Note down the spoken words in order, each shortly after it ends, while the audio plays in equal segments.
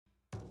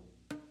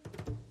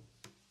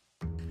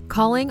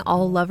Calling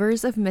all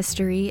lovers of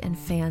mystery and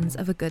fans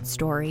of a good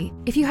story.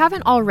 If you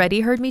haven't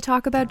already heard me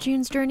talk about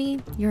June's Journey,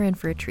 you're in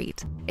for a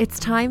treat. It's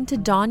time to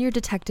don your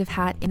detective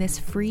hat in this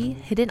free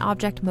hidden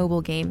object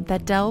mobile game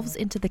that delves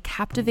into the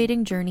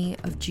captivating journey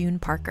of June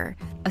Parker,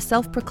 a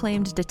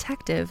self-proclaimed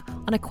detective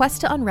on a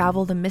quest to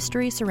unravel the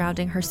mystery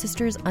surrounding her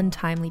sister's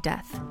untimely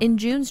death. In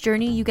June's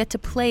Journey, you get to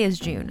play as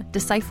June,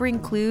 deciphering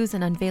clues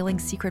and unveiling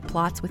secret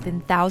plots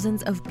within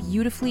thousands of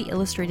beautifully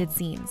illustrated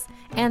scenes.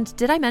 And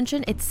did I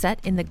mention it's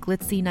set in the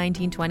glitzy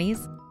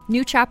 1920s?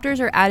 New chapters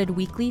are added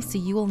weekly, so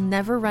you will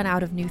never run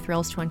out of new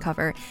thrills to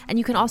uncover, and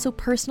you can also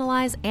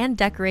personalize and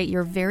decorate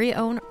your very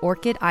own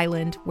Orchid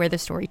Island where the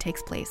story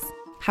takes place.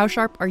 How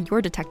sharp are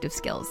your detective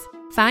skills?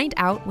 Find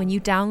out when you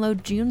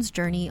download June's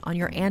Journey on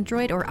your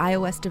Android or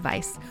iOS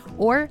device,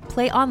 or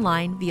play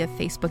online via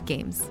Facebook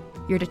Games.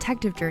 Your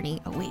detective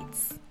journey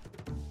awaits.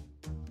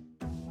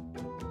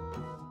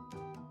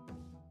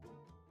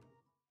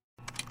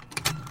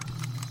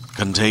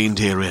 Contained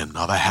herein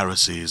are the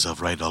heresies of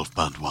Radolf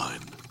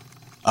Burntwine,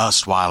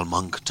 erstwhile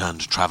monk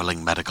turned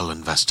traveling medical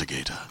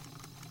investigator.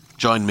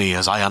 Join me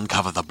as I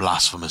uncover the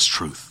blasphemous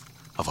truth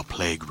of a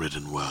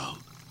plague-ridden world,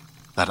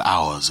 that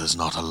ours is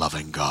not a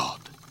loving God,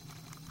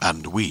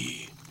 and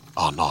we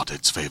are not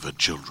its favored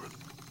children.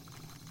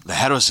 The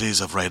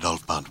heresies of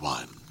Radolf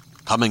Burntwine,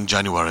 coming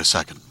January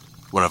 2nd,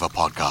 wherever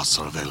podcasts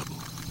are available.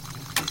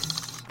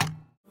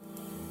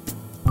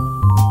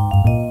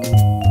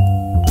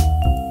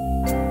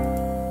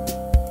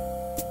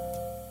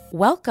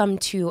 Welcome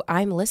to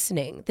I'm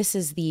Listening. This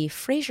is the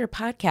Frasier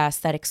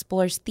podcast that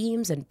explores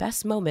themes and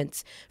best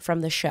moments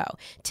from the show.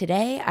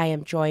 Today, I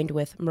am joined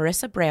with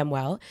Marissa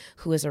Bramwell,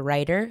 who is a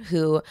writer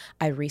who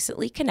I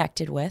recently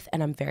connected with,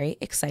 and I'm very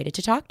excited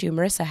to talk to.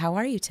 Marissa, how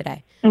are you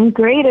today? I'm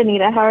great,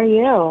 Anita. How are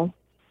you?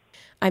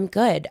 I'm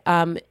good.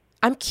 I'm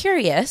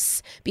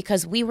curious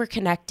because we were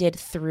connected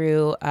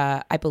through,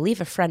 I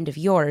believe, a friend of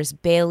yours,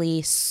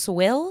 Bailey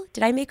Swill.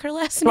 Did I make her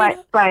last name?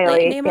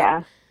 Smiley,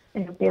 yeah.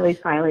 Bailey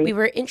Smiley. We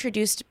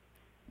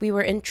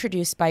were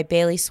introduced by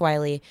Bailey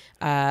Swiley,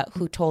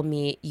 who told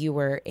me you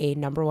were a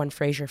 #1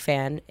 Frasier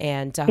fan.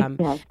 And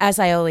as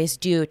I always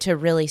do to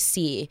really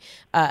see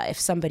if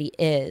somebody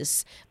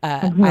is,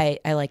 I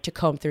like to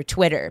comb through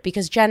Twitter,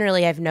 because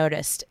generally I've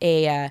noticed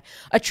a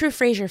true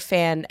Frasier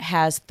fan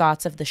has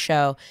thoughts of the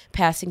show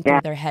passing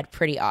through their head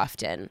pretty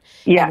often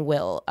and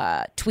will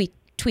tweet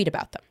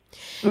about them.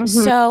 Mm-hmm.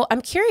 So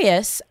I'm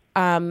curious,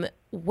 how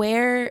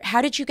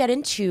did you get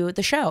into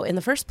the show in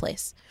the first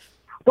place?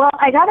 Well,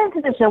 I got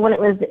into the show when it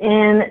was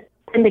in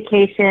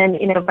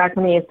syndication, back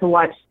when we used to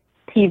watch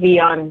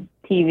TV on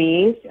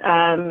TVs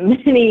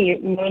many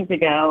moons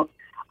ago.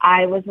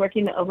 I was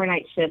working the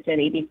overnight shift at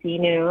ABC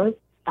News,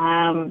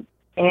 and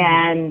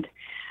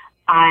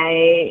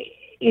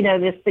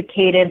just the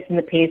cadence and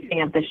the pacing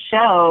of the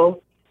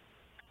show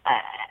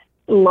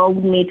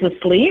lulled me to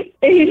sleep.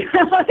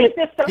 It's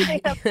just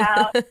something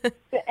about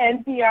the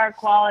NPR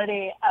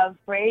quality of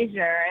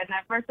Frasier. And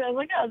at first I was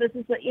like, oh, this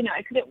is,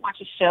 I couldn't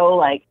watch a show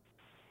like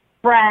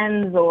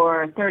Friends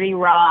or 30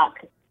 Rock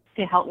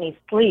to help me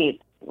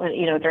sleep,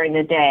 during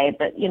the day.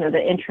 But,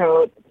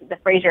 the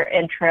Frasier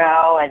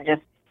intro, and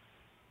just,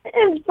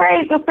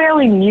 it's a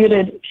fairly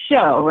muted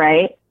show,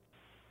 right?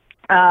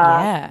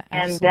 Yeah,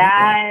 and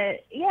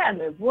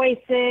the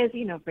voices,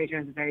 Frasier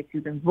has a very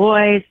soothing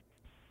voice.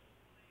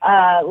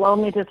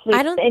 Lulled me to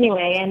sleep.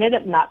 Anyway, I ended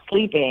up not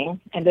sleeping,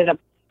 ended up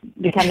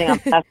becoming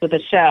obsessed with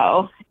the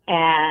show.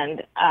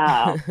 And,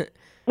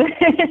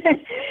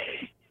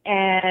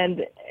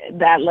 and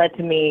that led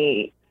to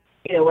me,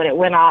 when it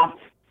went off,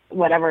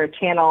 whatever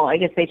channel, I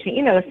guess they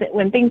changed,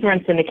 when things were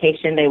in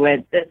syndication,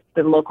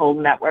 the local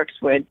networks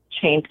would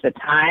change the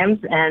times.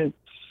 And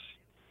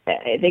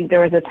I think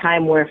there was a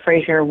time where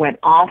Frasier went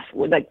off,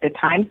 the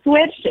time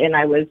switched, and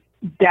I was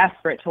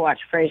desperate to watch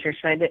Frasier.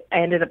 So I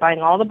ended up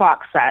buying all the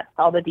box sets,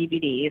 all the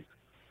DVDs,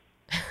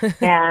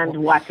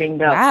 and watching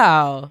those.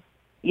 Wow.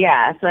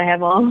 Yeah, so I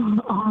have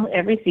all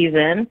every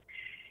season.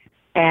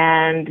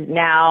 And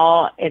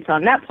now it's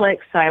on Netflix,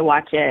 so I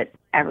watch it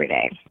every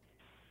day.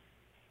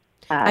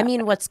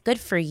 What's good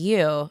for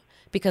you,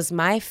 because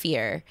my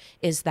fear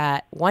is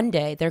that one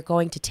day they're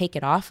going to take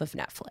it off of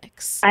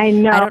Netflix. I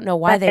know. I don't know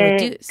why they would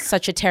do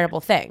such a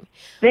terrible thing.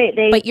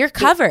 But you're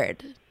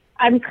covered.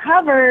 I'm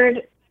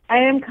covered. I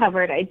am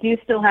covered. I do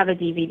still have a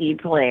DVD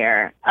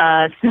player,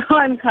 so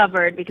I'm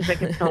covered because I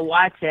can still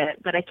watch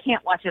it. But I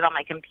can't watch it on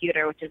my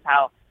computer, which is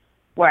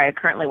where I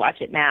currently watch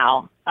it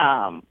now.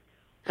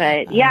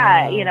 But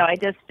yeah, I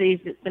just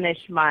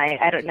finished my,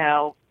 I don't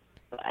know,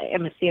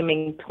 I'm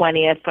assuming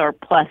 20th or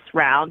plus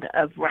round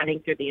of running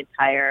through the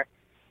entire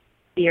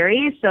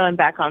series. So I'm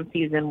back on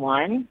season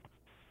 1.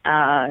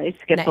 It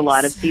skips a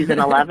lot of season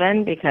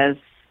 11 because,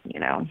 you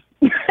know.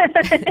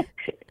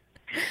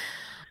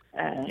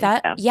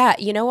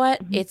 You know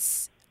what?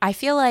 I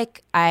feel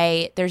like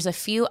there's a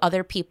few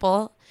other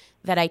people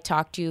that I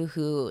talk to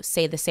who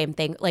say the same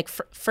thing. Like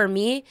for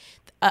me,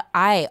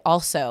 I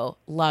also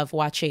love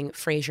watching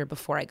Frasier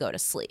before I go to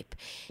sleep.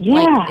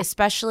 Yeah. Like,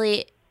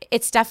 especially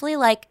it's definitely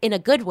like in a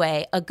good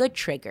way, a good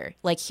trigger,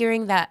 like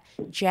hearing that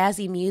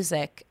jazzy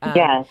music.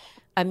 Yes.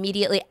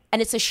 Immediately,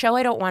 and it's a show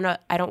I don't want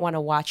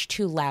to watch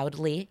too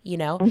loudly, you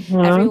know.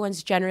 Mm-hmm.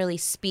 Everyone's generally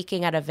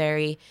speaking at a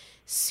very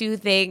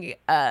soothing,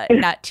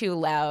 not too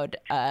loud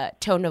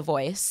tone of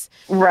voice,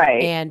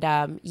 Right. and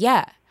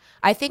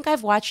I think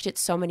I've watched it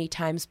so many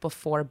times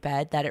before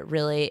bed that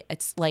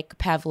it's like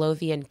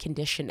Pavlovian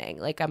conditioning.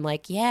 Like I'm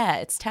like, yeah,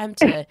 it's time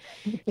to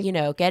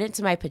get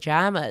into my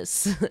pajamas.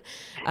 So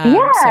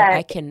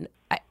I can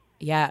it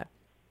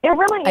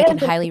really I is. can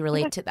highly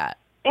relate to that.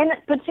 And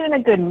it puts you in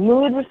a good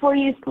mood before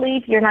you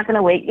sleep. You're not going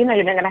to wake, you're not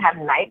going to have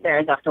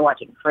nightmares after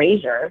watching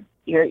Frasier.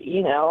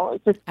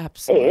 It's just,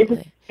 Absolutely. It's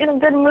just in a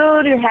good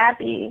mood. You're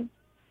happy.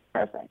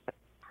 Perfect.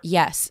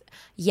 Yes.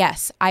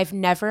 I've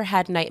never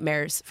had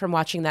nightmares from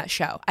watching that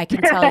show. I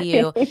can tell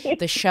you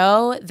the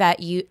show that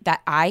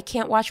I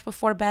can't watch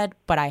before bed,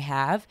 but I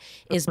have,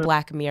 is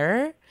Black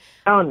Mirror.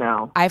 Oh,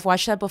 no. I've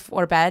watched that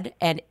before bed,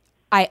 and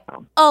I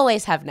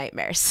always have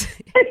nightmares.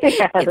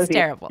 It's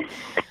terrible.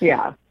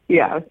 Yeah.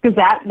 Yeah, because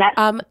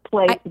that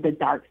plays to the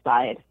dark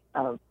side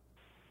of,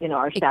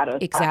 our shadows.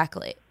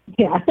 Exactly.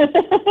 Yeah.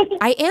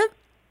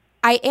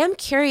 I am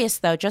curious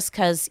though, just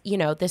because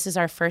this is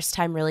our first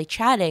time really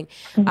chatting.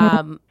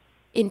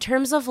 In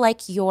terms of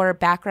like your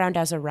background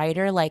as a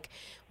writer, like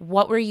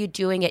what were you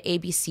doing at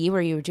ABC?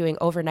 Were you doing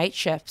overnight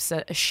shifts,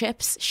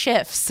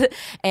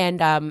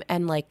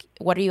 and like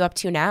what are you up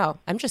to now?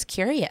 I'm just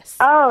curious.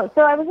 Oh,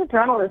 so I was a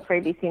journalist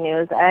for ABC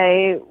News.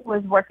 I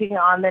was working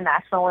on the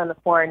national and the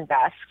foreign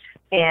desk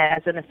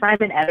as an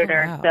assignment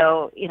editor. Oh, wow.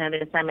 So,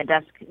 the assignment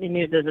desk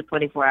news is a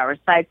 24-hour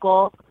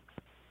cycle.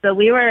 So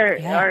we were,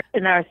 our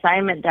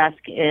assignment desk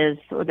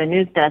or the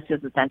news desk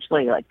is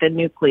essentially like the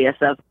nucleus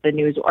of the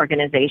news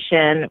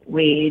organization.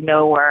 We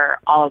know where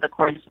all of the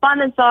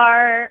correspondents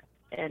are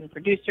and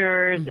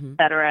producers, et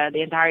cetera,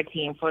 the entire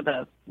team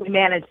we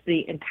manage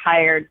the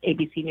entire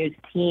ABC News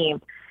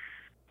team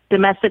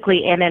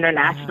domestically and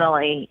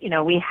internationally.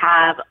 Wow. We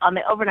have on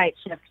the overnight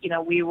shift,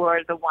 we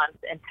were the ones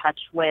in touch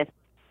with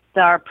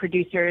our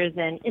producers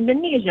in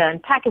Indonesia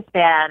and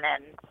Pakistan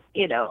and,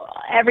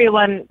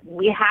 everyone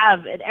we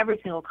have in every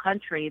single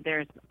country.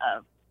 There's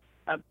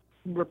a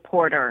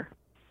reporter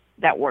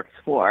that works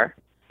for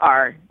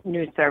our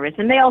news service.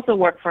 And they also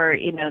work for,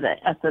 the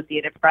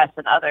Associated Press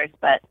and others,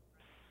 but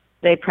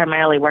they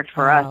primarily worked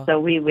for us.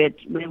 So I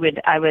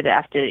would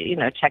have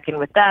to, check in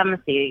with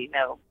them, see,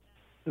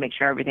 make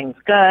sure everything's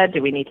good.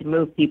 Do we need to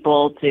move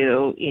people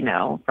to,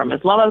 from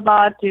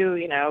Islamabad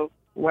to,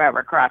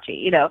 wherever,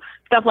 Karachi,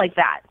 stuff like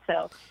that.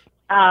 So,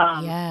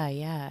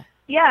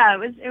 yeah,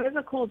 it was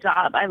a cool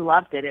job. I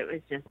loved it. It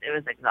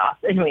was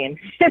exhausting. I mean,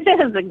 it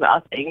was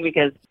exhausting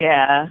because,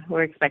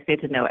 we're expected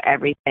to know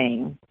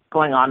everything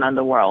going on around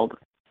the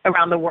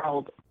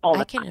world all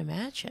the time. I can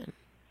imagine.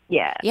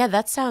 Yeah. Yeah,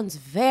 that sounds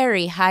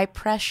very high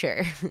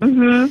pressure.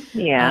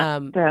 Yeah.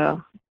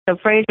 So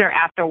Frasier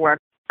after work,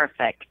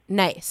 perfect.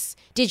 Nice.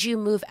 Did you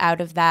move out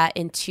of that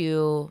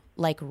into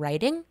like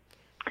writing?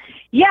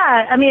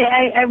 Yeah, I mean,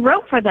 I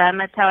wrote for them.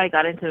 That's how I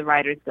got into the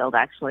Writers Guild,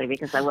 actually,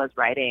 because I was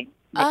writing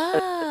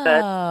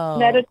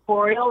an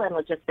editorial and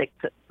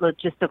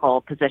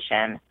logistical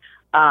position,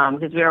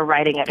 because we were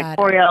writing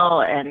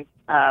editorial and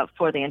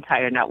for the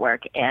entire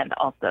network, and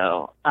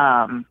also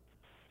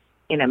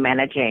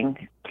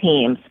managing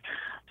teams.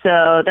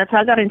 So that's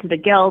how I got into the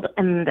Guild,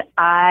 and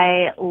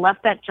I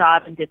left that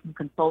job and did some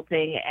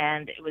consulting,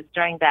 and it was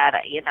during that,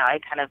 I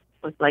kind of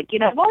was like,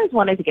 I've always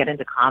wanted to get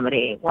into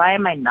comedy. Why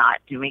am I not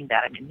doing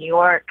that? I'm in New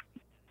York.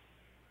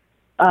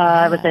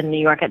 I was in New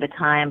York at the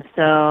time,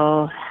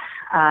 so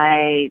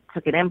I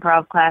took an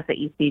improv class at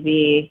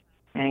UCB,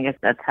 and I guess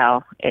that's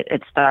how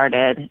it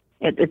started.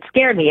 It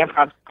scared me.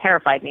 Improv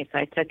terrified me, so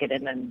I took it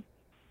and then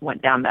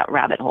went down that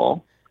rabbit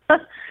hole.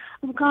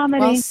 Comedy.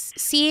 Well,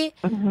 see,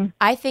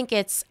 I think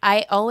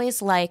I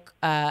always like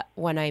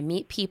when I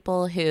meet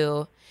people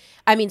who,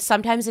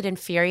 sometimes it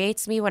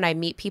infuriates me when I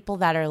meet people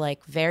that are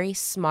like very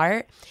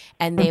smart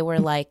and they were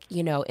like,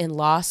 in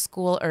law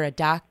school or a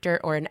doctor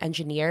or an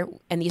engineer.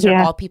 And these are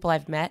all people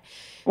I've met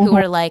who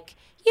are like,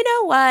 you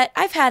know what?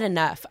 I've had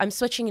enough. I'm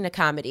switching into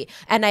comedy.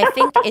 And I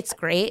think it's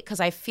great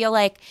because I feel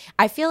like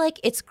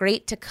it's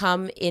great to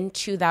come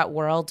into that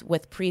world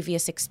with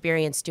previous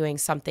experience doing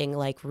something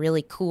like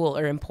really cool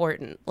or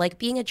important, like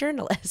being a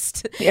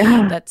journalist.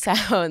 Yeah. That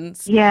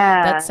sounds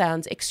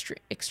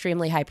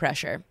extremely high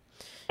pressure.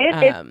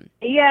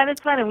 It's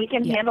fun, and we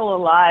can handle a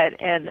lot.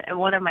 And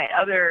one of my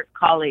other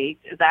colleagues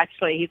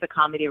he's a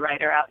comedy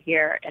writer out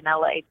here in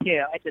LA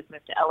too. I just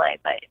moved to LA,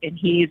 and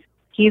he's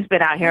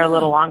been out here a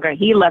little longer.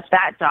 He left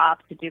that job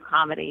to do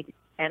comedy,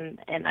 and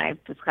I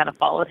just kind of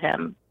followed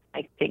him,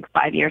 I think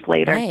 5 years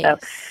later. Nice. So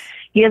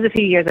he has a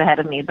few years ahead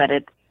of me, but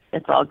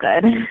it's all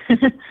good.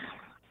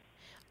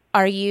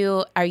 Are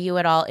you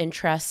at all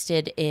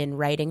interested in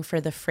writing for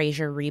the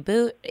Frasier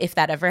reboot, if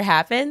that ever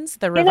happens,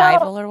 the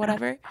revival or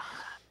whatever?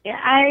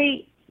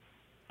 They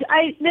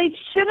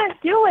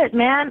shouldn't do it,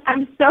 man.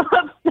 I'm so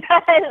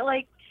upset.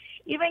 Like,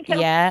 even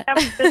because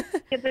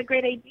it's a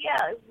great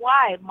idea.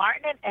 Why?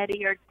 Martin and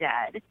Eddie are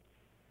dead,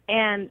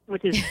 and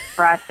which is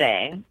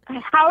depressing.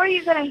 How are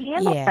you going to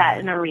handle that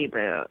in a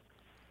reboot?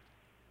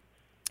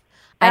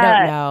 I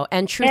don't know.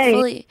 And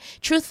truthfully,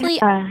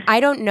 I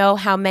don't know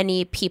how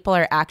many people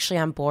are actually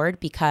on board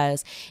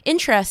because,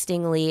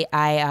 interestingly,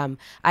 I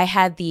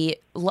had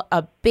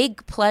a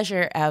big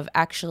pleasure of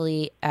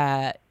actually.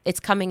 It's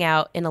coming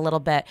out in a little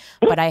bit,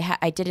 but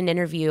I did an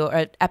interview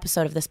or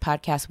episode of this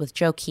podcast with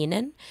Joe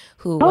Keenan,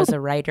 who was a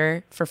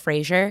writer for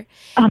Frasier,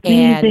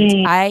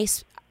 Amazing.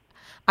 and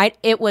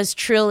it was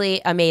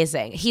truly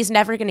amazing. He's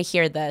never going to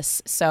hear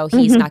this, so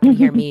he's not going to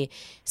hear me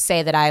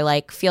say that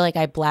I feel like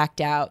I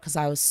blacked out because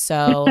I was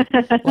so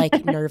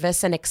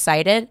nervous and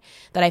excited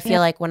that I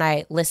feel like when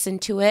I listen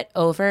to it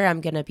over,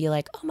 I'm going to be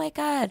like, oh my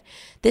God,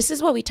 this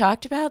is what we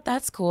talked about.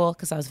 That's cool.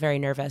 Cause I was very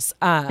nervous.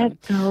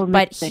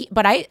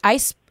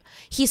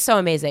 He's so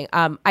amazing.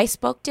 I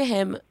spoke to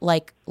him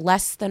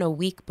less than a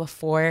week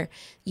before,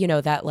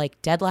 that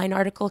Deadline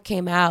article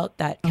came out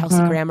that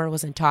Kelsey Grammer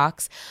was in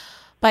talks.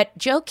 But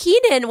Joe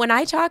Keenan, when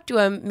I talked to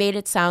him, made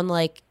it sound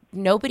like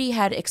nobody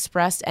had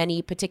expressed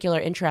any particular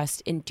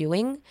interest in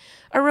doing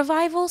a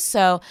revival.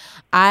 So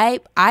I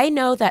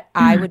know that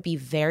I would be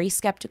very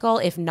skeptical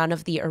if none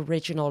of the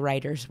original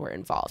writers were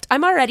involved.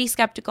 I'm already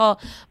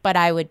skeptical, but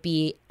I would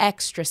be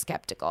extra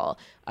skeptical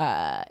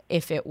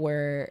if it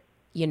were,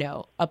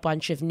 a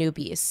bunch of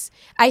newbies.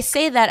 I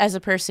say that as a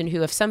person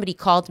who, if somebody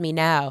called me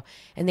now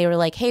and they were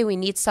like, hey, we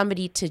need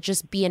somebody to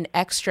just be an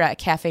extra at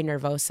Cafe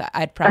Nervosa,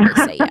 I'd probably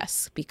say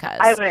yes, because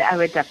I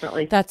would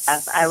definitely say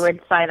yes. I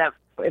would sign up.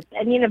 If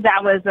it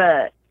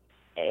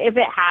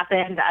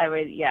happened,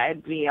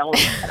 I'd be all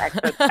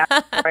extra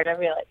for it. I'd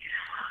be like,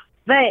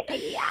 but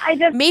I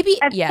feel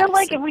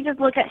like if we just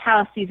look at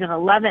how season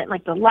 11,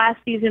 the last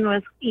season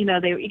was, you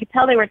could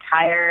tell they were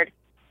tired.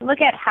 Look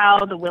at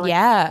how the Will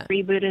and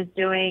Grace reboot is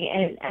doing.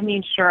 And I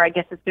mean, sure, I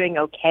guess it's doing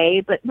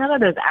okay, but none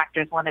of those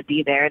actors want to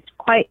be there. It's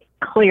quite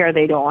clear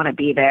they don't want to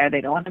be there.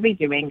 They don't want to be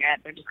doing it.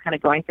 They're just kind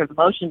of going through the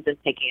motions and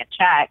taking a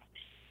check.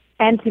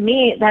 And to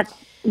me, that's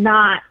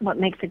not what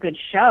makes a good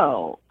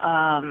show.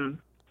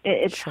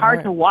 It's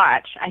hard to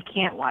watch. I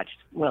can't watch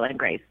Will and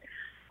Grace,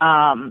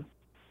 the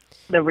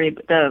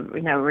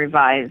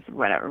revised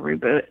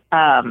reboot.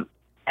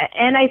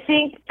 And I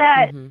think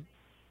that.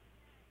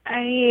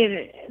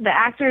 The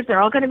actors,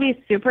 they're all going to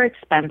be super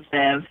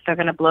expensive. They're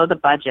going to blow the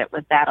budget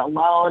with that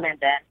alone. And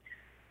then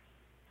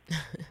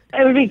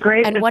it would be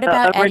great and if what the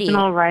about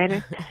original Eddie?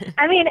 writer.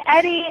 I mean,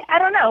 Eddie, I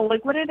don't know.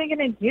 What are they going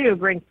to do?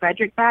 Bring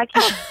Frederick back?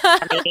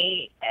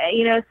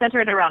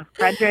 Centered around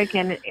Frederick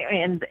and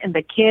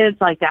the kids,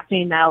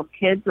 Daphne and Niles'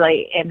 kids,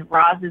 and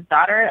Roz's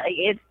daughter.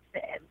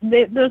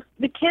 The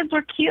kids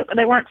were cute, but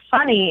they weren't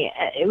funny.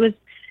 It was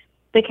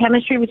the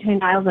chemistry between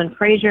Niles and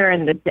Frasier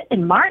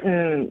and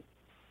Martin.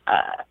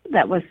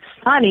 That was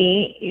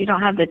funny. You don't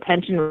have the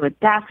tension with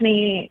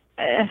Daphne.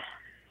 I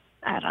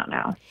don't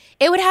know.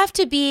 It would have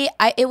to be.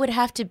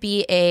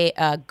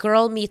 A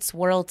Girl Meets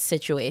World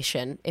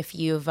situation if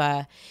you've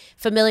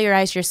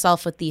familiarized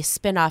yourself with the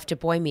spinoff to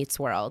Boy Meets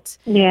World.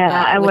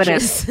 Yeah, I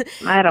wouldn't.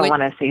 I don't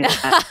want to see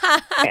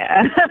that.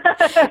 Yeah.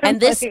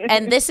 and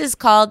this is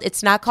called.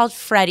 It's not called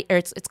Freddy, or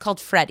it's called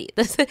Freddy.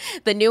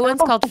 The new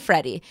one's called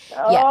Freddy.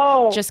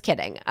 Yeah, just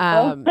kidding.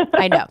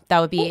 I know that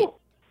would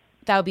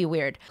be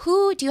weird.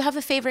 Do you have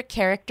a favorite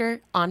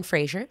character on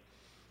Frasier?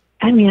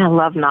 I mean, I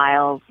love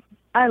Niles.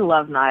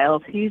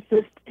 He's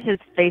just his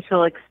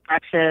facial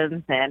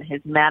expressions and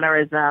his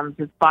mannerisms,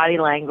 his body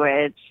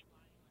language.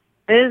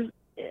 His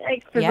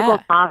physical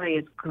comedy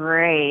is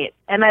great.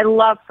 And I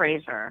love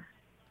Frasier,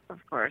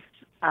 of course.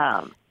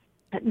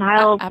 But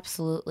Niles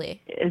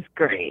absolutely is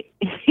great.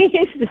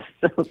 He's just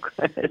so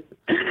good.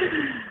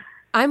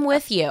 I'm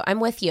with you.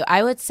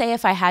 I would say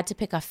if I had to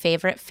pick a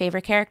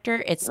favorite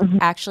character, it's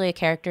actually a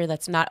character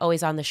that's not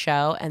always on the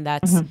show, and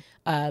that's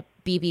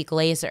BB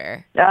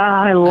Glazer. Oh,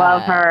 I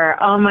love her.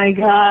 Oh my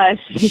gosh.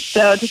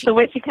 So just the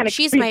way she kind of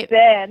creeps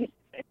in.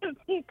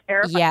 She's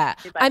terrifying. Yeah.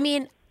 I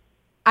mean,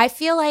 I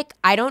feel like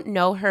I don't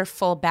know her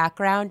full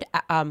background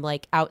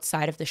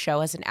outside of the show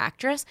as an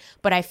actress,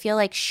 but I feel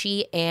like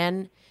she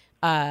and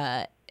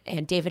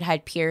David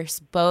Hyde Pierce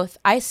both,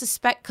 I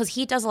suspect, because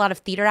he does a lot of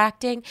theater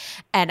acting,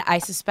 and I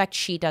suspect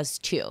she does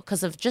too,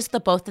 because of just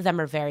the both of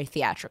them are very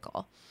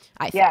theatrical,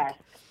 I think.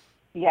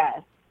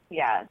 Yes,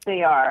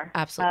 they are.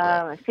 Absolutely.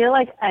 I feel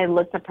like I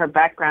looked up her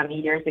background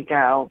years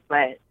ago,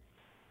 but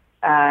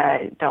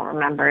I don't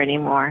remember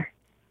anymore.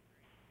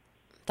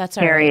 That's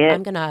all right.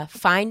 I'm going to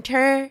find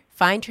her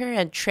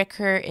and trick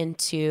her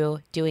into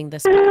doing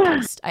this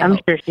podcast. I'm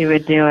sure she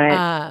would do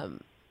it.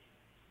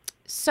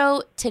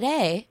 So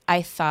today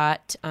I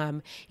thought,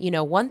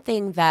 one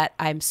thing that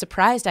I'm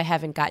surprised I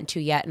haven't gotten to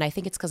yet, and I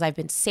think it's because I've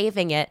been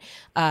saving it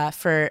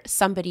for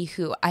somebody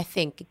who I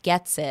think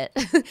gets it,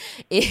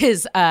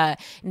 is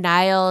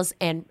Niles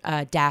and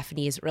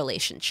Daphne's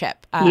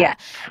relationship. I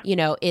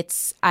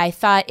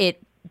thought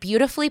it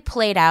beautifully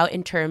played out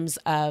in terms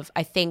of,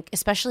 I think,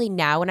 especially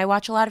now when I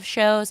watch a lot of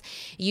shows,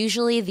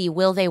 usually the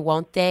will they,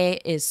 won't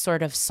they is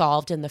sort of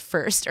solved in the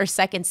first or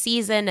second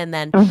season. And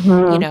then,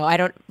 I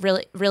don't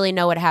really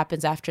know what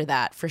happens after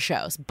that for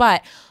shows.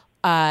 But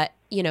I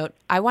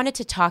wanted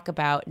to talk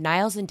about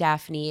Niles and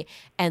Daphne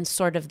and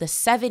sort of the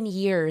 7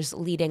 years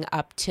leading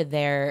up to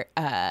their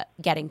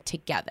getting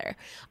together.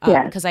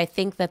 Because I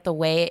think that the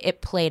way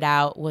it played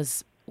out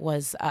was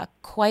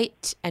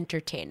quite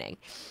entertaining.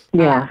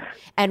 Yeah.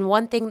 And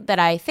one thing that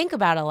I think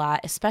about a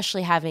lot,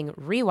 especially having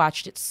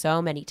rewatched it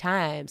so many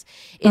times,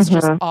 is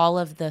just all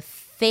of the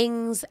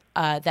things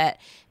that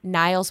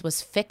Niles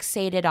was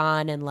fixated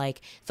on, and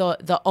like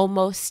the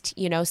almost,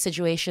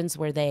 situations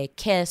where they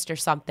kissed or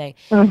something.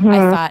 I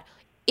thought,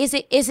 is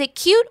it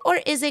cute or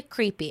is it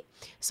creepy?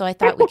 So I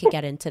thought we could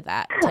get into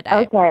that today.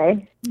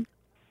 Okay.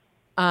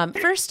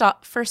 First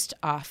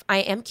off, I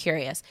am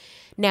curious.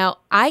 Now,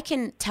 I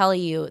can tell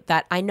you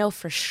that I know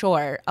for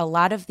sure a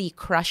lot of the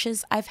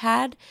crushes I've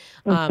had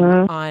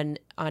on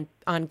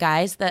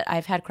guys that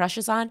I've had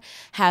crushes on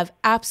have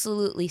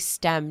absolutely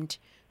stemmed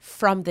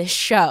from this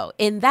show.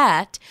 In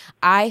that,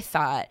 I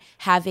thought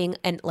having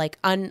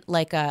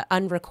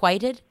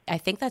unrequited, I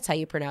think that's how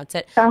you pronounce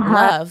it,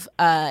 love,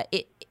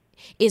 it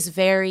is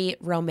very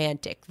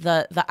romantic.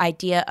 The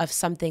idea of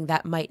something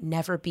that might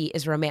never be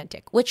as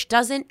romantic, which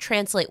doesn't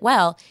translate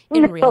well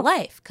in real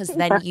life, because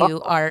then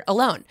you are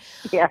alone.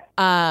 Yeah.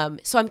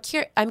 So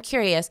I'm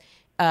curious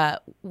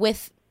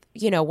with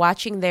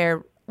watching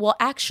their. Well,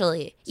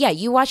 actually, yeah,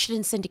 you watched it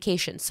in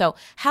syndication. So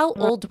how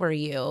old were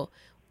you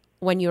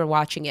when you were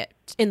watching it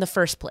in the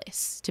first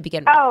place to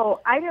begin with? Oh,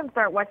 I didn't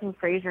start watching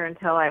Frasier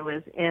until I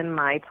was in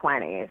my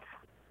 20s.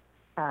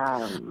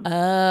 Okay.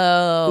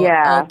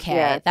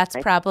 Yeah, that's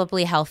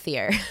probably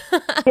healthier.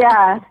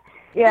 yeah.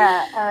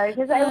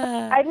 Because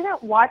I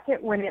didn't watch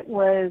it when it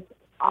was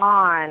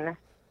on.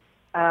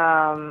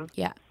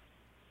 Yeah.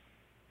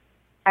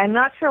 I'm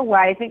not sure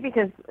why. I think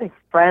because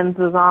Friends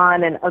was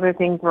on and other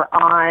things were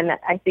on.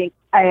 I think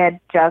I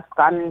had just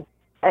gotten.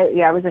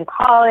 I was in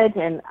college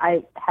and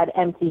I had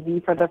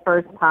MTV for the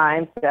first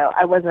time, so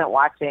I wasn't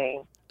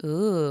watching.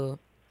 Ooh.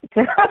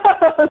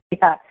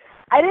 Yeah.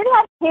 I didn't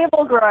have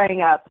cable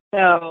growing up,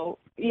 so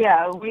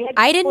yeah,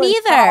 I didn't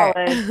either.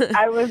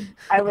 I was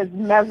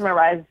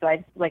mesmerized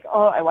by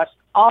I watched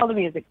all the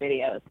music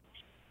videos.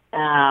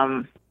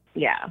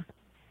 Yeah.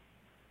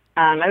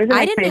 I was.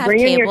 I didn't have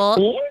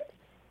cable.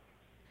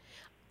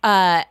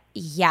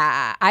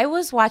 Yeah, I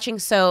was watching.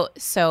 So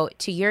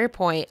to your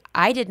point,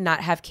 I did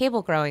not have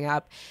cable growing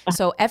up.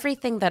 So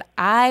everything that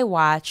I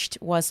watched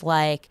was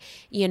like,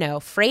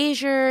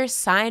 Frasier,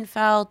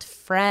 Seinfeld,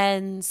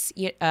 Friends,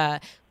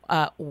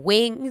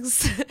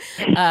 Wings,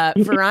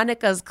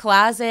 Veronica's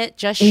Closet,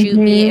 Just Shoot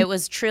Me. It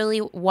was truly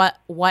what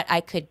I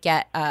could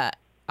get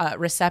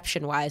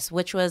reception-wise,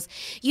 which was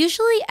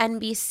usually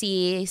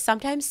NBC,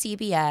 sometimes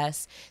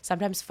CBS,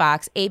 sometimes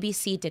Fox.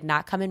 ABC did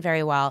not come in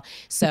very well,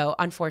 so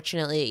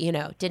unfortunately,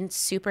 didn't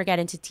super get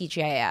into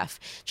TGIF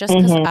just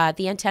because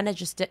the antenna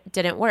just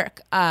didn't work.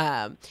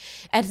 And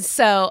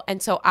so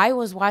I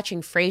was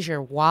watching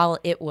Frasier while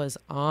it was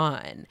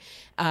on,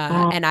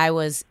 and I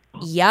was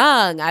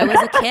young. I was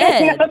a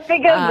kid.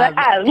 Think of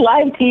that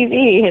live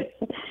TV. It's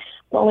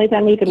the only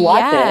time you could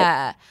watch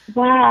it.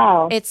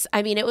 Wow.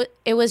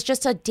 It was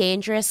just a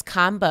dangerous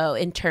combo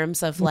in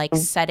terms of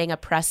setting a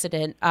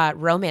precedent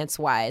romance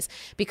wise,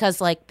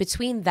 because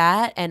between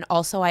that and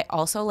I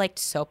also liked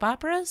soap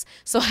operas.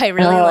 So I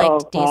really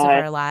liked Days of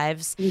Our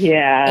Lives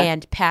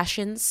and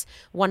Passions,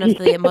 one of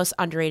the most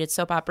underrated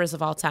soap operas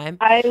of all time.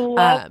 I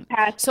love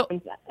Passions. So,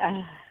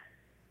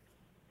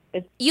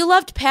 you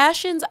loved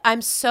Passions?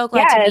 I'm so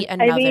glad to meet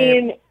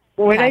another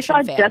when I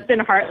saw fan. Justin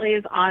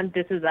Hartley's on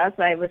This Is Us,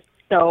 I was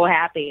so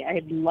happy.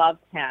 I loved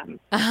him.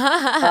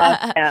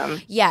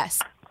 Yes.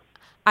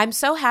 I'm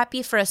so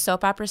happy for a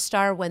soap opera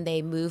star when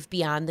they move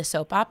beyond the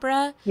soap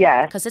opera.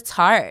 Yeah. Because it's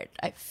hard.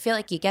 I feel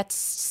like you get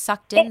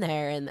sucked in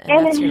there and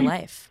that's your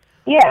life.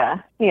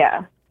 Yeah.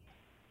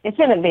 It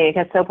shouldn't be,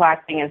 because soap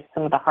acting is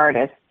some of the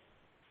hardest,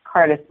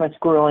 most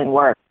grueling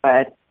work.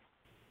 But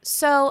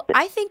so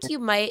I think you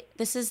might.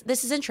 This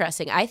is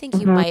interesting. I think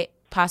you might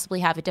possibly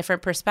have a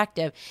different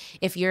perspective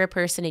if you're a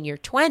person in your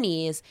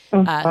 20s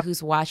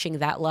who's watching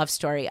that love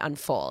story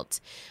unfold.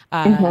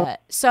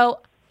 So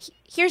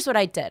here's what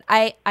I did.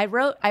 I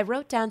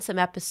wrote down some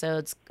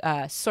episodes,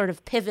 sort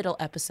of pivotal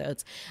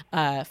episodes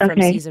from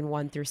season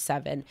 1 through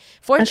 7.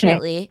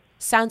 Fortunately,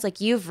 sounds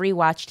like you've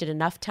rewatched it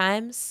enough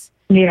times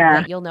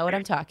that you'll know what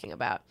I'm talking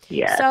about.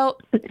 Yeah. So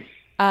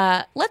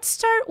let's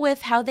start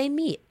with how they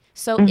meet.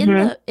 So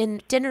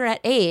in Dinner at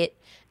 8,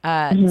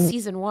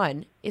 season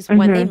 1 is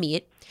when they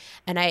meet.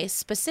 And I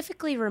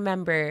specifically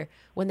remember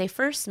when they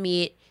first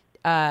meet,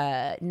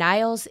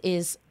 Niles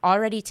is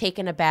already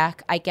taken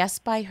aback, I guess,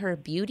 by her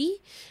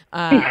beauty.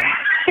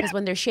 Because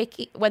when they're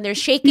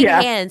shaking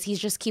hands, he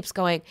just keeps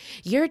going,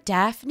 you're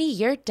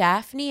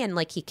Daphne, and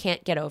he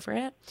can't get over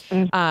it.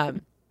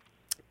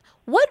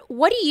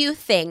 What do you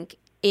think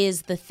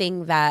is the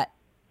thing that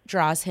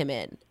draws him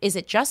in? Is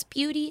it just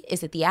beauty?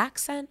 Is it the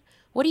accent?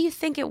 What do you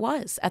think it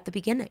was at the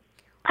beginning?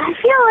 I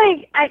feel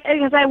like,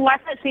 because I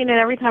watch that scene, and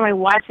every time I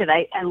watch it,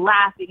 I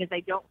laugh, because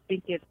I don't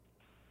think it's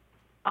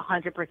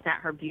 100%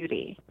 her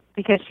beauty,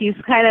 because she's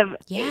kind of,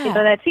 Yeah.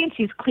 that scene,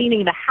 she's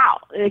cleaning the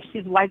house. Like,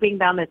 she's wiping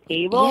down the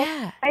table.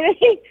 Yeah. I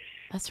think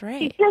That's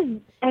right.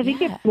 I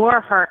think it's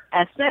more her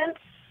essence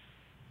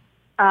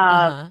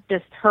of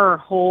just her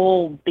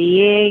whole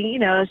being. You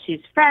know,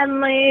 she's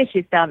friendly,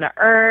 she's down to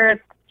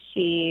earth,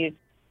 she's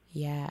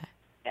just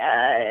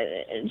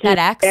that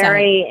accent.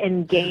 very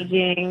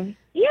engaging.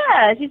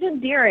 Yeah, she's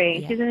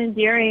endearing. Yeah. She's an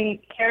endearing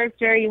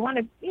character. You want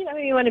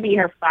to be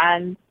her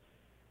friend.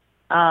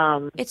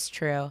 It's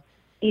true.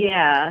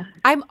 Yeah.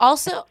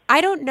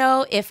 I don't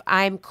know if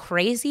I'm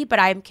crazy, but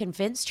I'm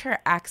convinced her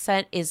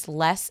accent is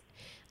less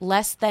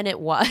than it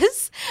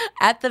was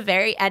at the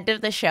very end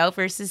of the show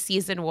versus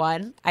season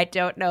 1. I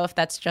don't know if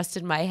that's just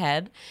in my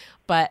head,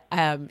 but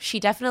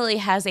she definitely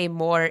has a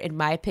more, in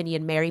my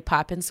opinion, Mary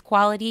Poppins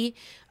quality,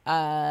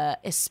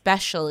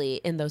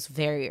 especially in those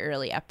very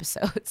early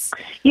episodes.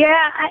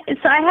 Yeah,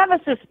 so I have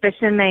a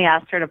suspicion they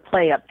asked her to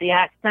play up the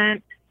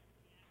accent.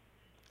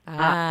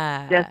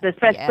 Just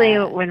especially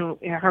when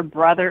her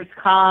brothers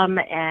come,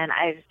 and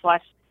I just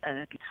watched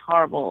a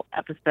horrible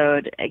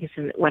episode, I guess,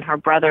 when her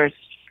brothers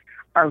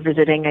are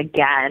visiting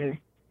again,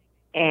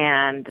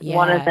 and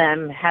one of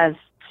them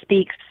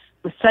speaks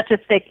with such a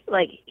thick,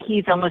 like,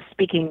 he's almost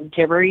speaking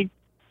gibberish.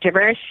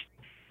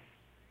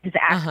 His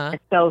accent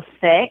is so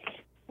thick,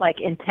 like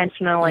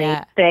intentionally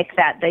thick,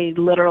 that they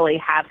literally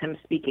have him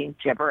speaking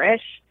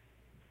gibberish.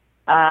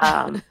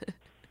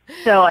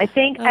 So I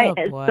think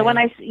so when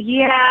I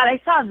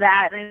saw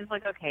that, and I was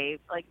like, okay,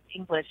 like,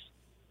 English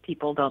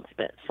people don't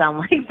sound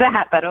like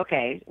that, but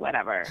okay,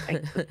 whatever.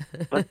 It's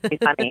supposed to be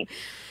funny.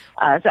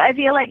 So I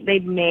feel like they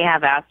may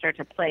have asked her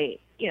to play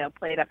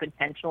it up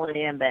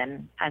intentionally, and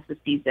then as the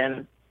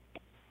season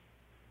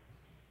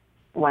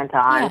went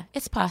on,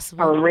 it's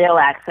possible. Her real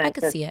accent, I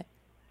could see it.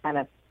 Kind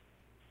of.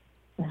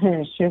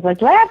 She was like,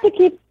 do I have to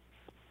keep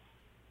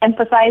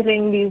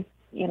emphasizing these,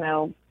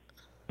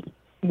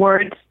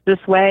 words this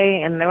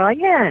way? And they were like,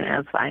 yeah, no,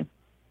 it's fine.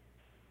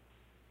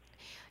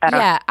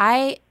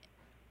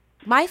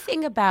 My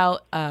thing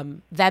about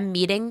them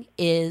meeting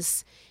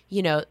is,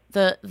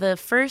 the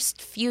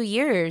first few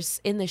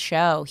years in the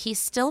show, he's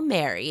still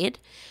married.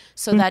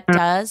 So that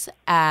does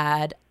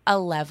add a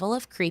level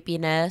of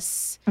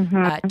creepiness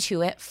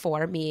to it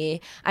for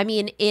me. I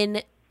mean,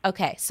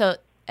 so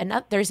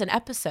there's an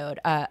episode,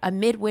 a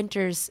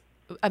Midwinter's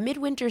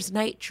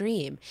Night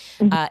Dream.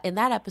 In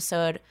that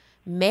episode,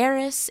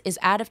 Maris is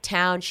out of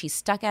town. She's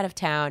stuck out of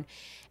town.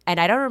 And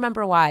I don't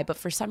remember why, but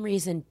for some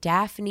reason,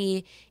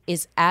 Daphne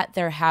is at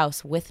their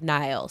house with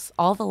Niles.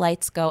 All the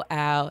lights go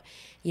out.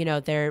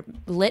 They're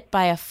lit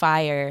by a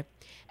fire.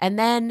 And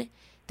then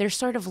they're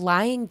sort of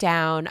lying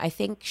down. I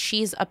think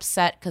she's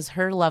upset because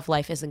her love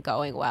life isn't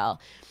going well.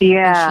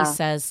 Yeah. And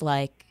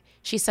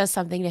she says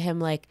something to him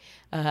like,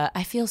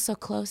 I feel so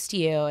close to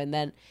you. And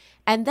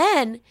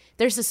then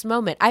there's this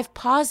moment. I've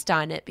paused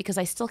on it because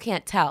I still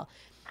can't tell.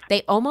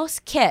 They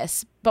almost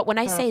kiss, but when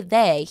I say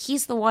they,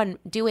 he's the one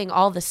doing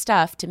all the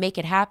stuff to make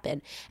it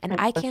happen. And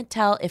I can't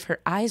tell if her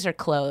eyes are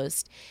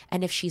closed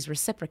and if she's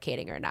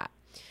reciprocating or not.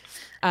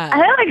 I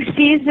feel like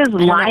she's just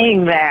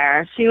lying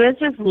there. She was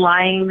just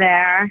lying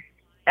there,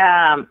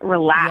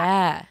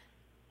 relaxed.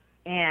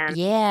 And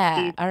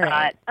she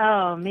thought,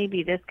 oh,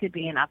 maybe this could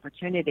be an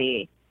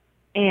opportunity.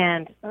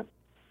 And,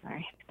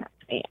 sorry, that's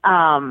me.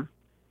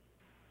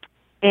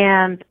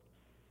 And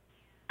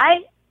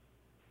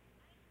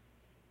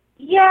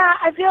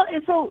I feel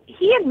so.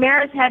 He and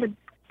Maris had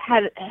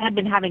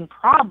been having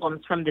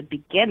problems from the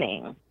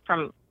beginning.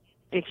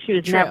 She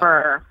was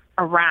never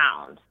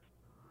around.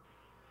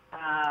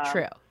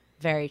 True,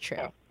 very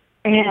true.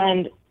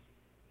 And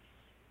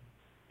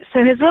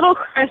so his little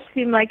crush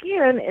seemed like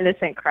an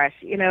innocent crush.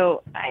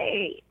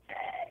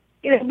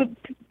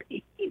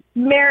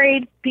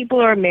 Married people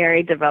who are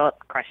married develop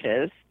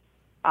crushes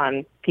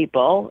on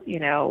people.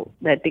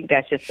 I think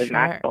that's just a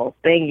natural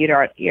thing.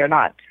 You're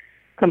not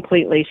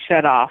completely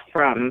shut off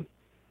from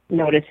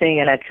noticing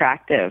an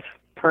attractive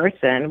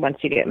person once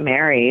you get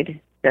married.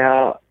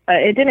 So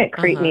it didn't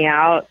creep me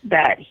out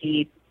that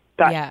he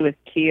thought she was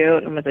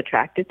cute and was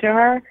attracted to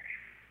her,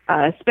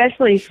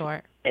 especially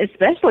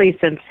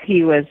since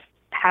he was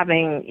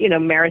having,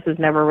 Maris was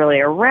never really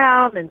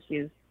around, and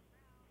she's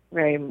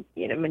very,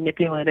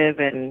 manipulative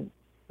and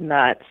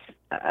nuts,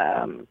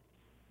 and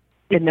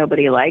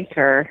nobody liked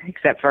her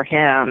except for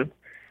him.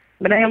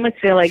 But I almost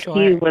feel like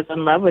he was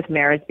in love with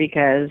Maris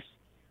because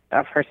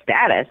of her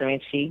status. I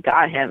mean, she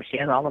got him. She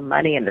has all the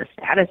money and the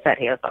status that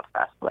he was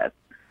obsessed with.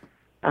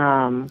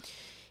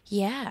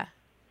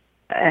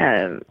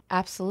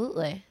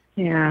 Absolutely.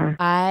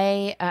 Yeah.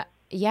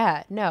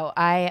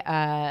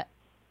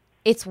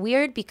 It's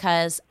weird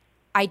because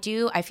I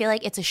feel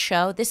like it's a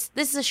show. This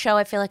is a show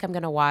I feel like I'm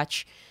going to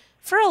watch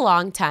for a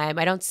long time.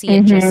 I don't see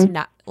it just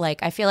not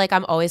like, I feel like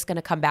I'm always going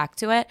to come back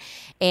to it.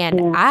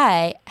 And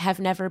I've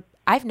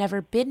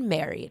never been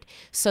married.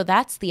 So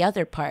that's the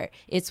other part.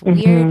 It's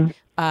weird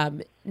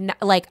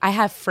like I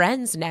have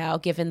friends now,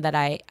 given that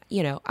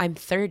I'm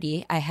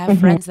 30, I have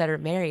friends that are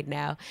married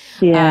now.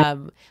 Yeah.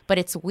 But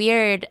it's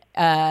weird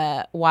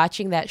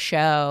watching that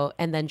show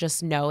and then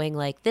just knowing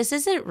like this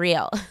isn't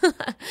real.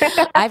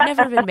 I've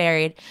never been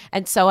married.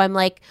 And so I'm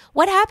like,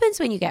 what happens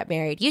when you get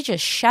married? You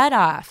just shut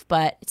off.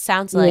 But it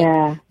sounds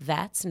like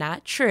that's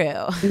not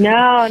true.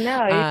 No,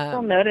 you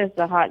still notice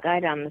the hot guy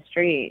down the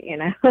street, you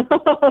know.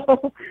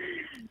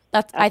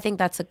 I think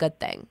that's a good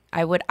thing.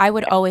 I would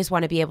always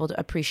want to be able to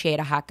appreciate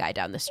a hot guy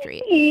down the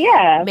street.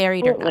 Yeah,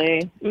 married absolutely.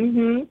 Or not.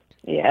 Mm-hmm.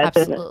 Yeah,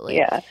 absolutely.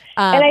 Yeah,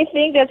 and I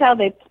think that's how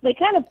they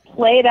kind of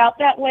played out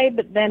that way.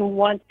 But then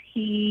once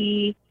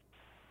you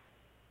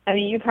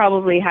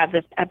probably have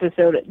this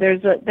episode.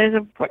 There's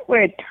a point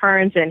where it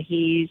turns and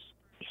he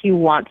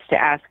wants to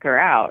ask her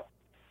out.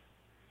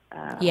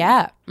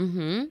 Yeah.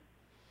 Mm-hmm.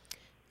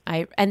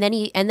 And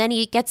then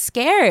he gets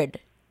scared.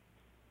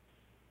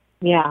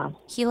 Yeah.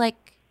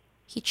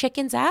 He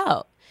chickens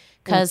out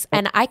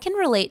and I can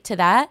relate to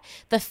that.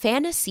 The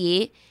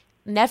fantasy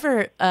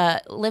never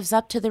lives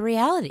up to the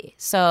reality.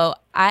 So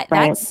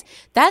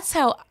that's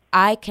how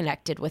I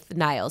connected with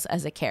Niles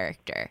as a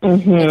character.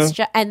 Mm-hmm. It's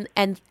just, and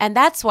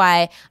that's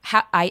why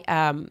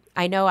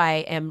I know I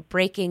am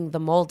breaking the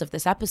mold of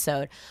this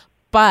episode,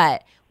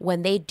 but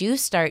when they do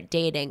start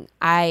dating,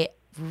 I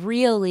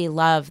really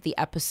love the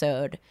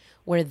episode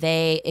where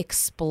they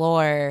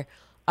explore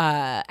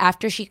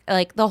after she,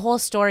 like, the whole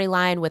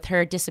storyline with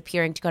her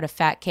disappearing to go to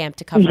fat camp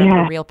to cover up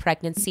her real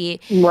pregnancy.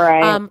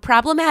 Right.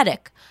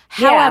 Problematic.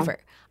 However,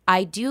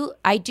 I do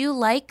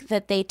like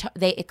that they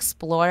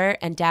explore,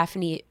 and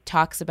Daphne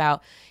talks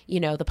about,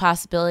 the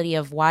possibility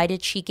of why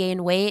did she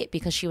gain weight?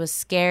 Because she was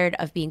scared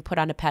of being put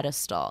on a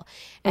pedestal.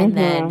 And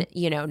then,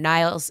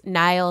 Niles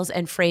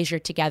and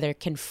Frasier together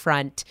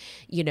confront,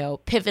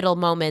 pivotal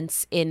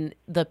moments in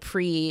the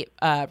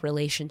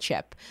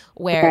relationship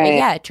where,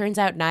 it turns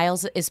out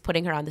Niles is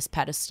putting her on this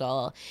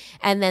pedestal.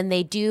 And then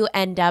they do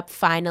end up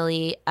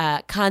finally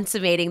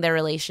consummating their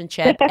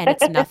relationship, and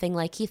it's nothing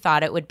like he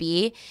thought it would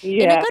be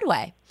in a good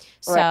way.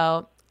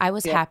 So I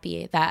was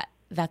happy that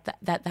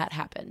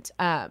happened.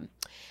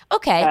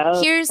 Okay,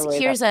 here's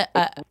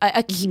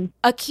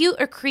a cute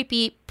or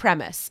creepy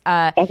premise.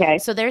 Okay.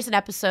 So there's an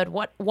episode,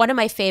 one of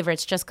my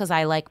favorites, just because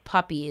I like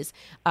puppies,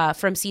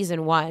 from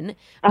season 1,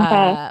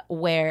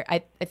 where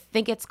I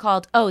think it's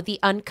called The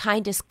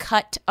Unkindest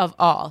Cut of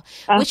All,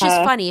 which is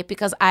funny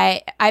because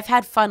I've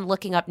had fun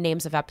looking up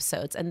names of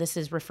episodes, and this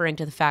is referring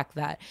to the fact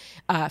that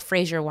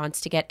Frasier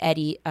wants to get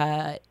Eddie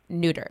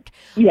neutered.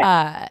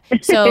 Yeah.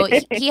 So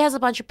he has a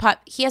bunch of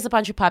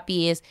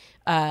puppies.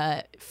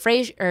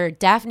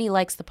 Daphne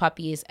likes the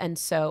puppies, and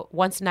so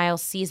once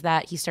Niles sees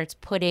that, he starts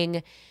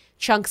putting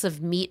chunks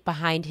of meat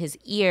behind his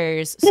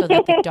ears so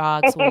that the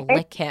dogs will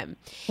lick him.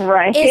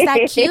 Right. Is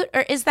that cute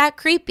or is that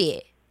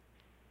creepy?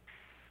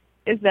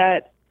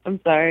 I'm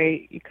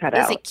sorry, you cut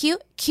out. Is it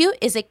cute?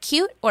 Is it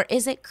cute or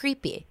is it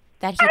creepy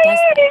that he does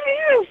that?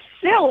 It was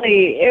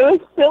silly. It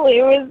was silly.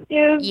 It was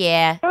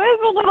yeah. It was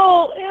a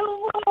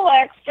little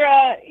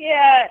extra.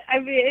 Yeah. I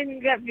mean,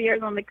 you got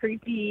veers on the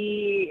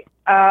creepy.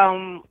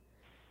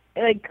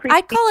 Like creepy.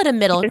 I'd call it a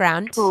middle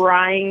ground.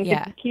 Trying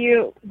to be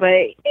cute, but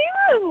it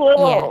was a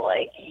little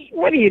like,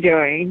 what are you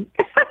doing?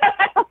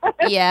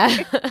 Yeah.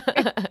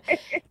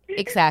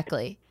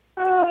 Exactly.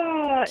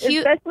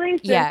 Cute. Especially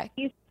since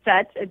he's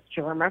such a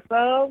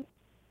germaphobe.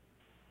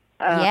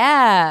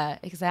 Yeah,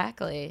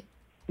 exactly.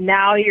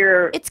 Now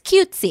it's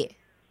cutesy.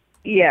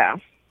 Yeah.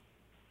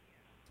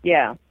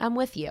 Yeah. I'm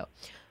with you.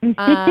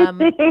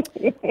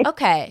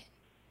 Okay.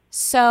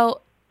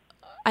 So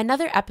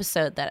another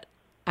episode that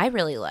I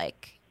really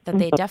like, that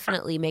they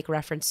definitely make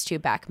reference to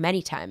back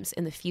many times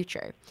in the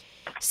future.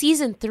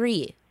 Season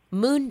 3,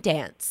 Moon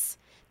Dance.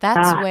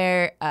 That's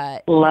where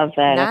love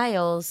that.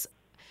 Niles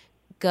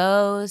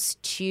goes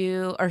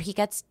to, or he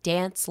gets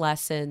dance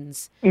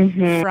lessons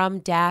from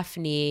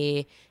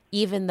Daphne,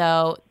 even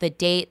though the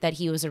date that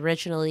he was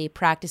originally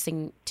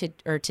practicing to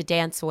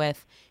dance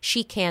with,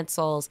 she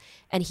cancels,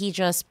 and he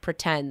just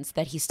pretends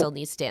that he still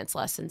needs dance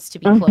lessons to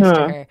be close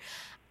to her.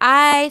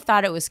 I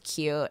thought it was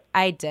cute.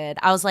 I did.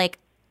 I was like,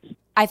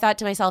 I thought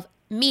to myself,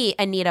 me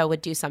and Nita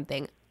would do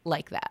something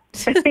like that.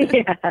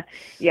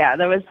 Yeah,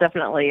 that was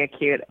definitely a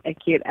cute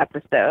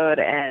episode,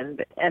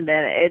 and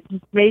then it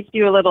just makes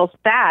you a little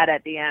sad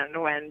at the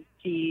end when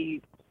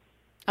she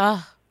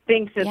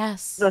thinks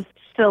it's that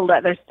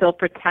they're still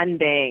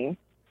pretending,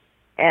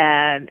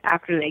 and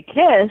after they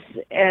kiss,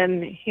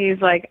 and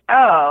he's like,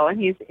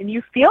 and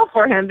you feel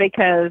for him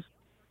because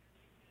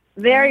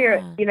there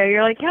you're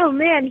like, oh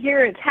man,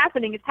 here it's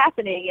happening,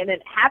 and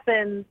it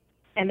happens.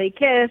 And they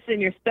kiss,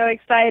 and you're so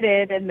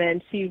excited, and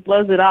then she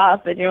blows it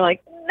off, and you're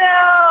like,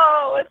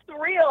 no, it's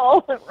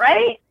real,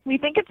 right? We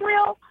think it's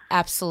real?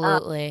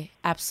 Absolutely.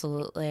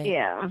 Absolutely.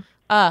 Yeah.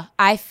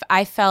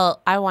 I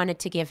felt I wanted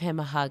to give him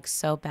a hug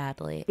so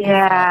badly.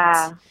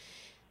 Yeah.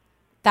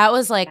 That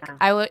was like,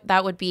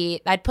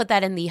 I'd put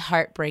that in the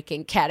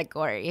heartbreaking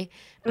category,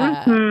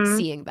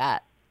 seeing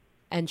that,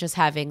 and just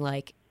having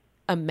like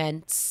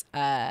immense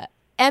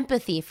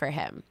empathy for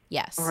him.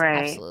 Yes,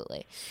 Right.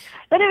 absolutely.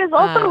 But it was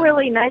also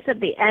really nice at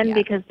the end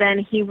because then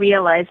he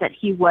realized that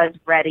he was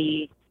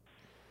ready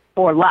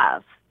for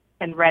love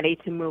and ready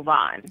to move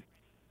on.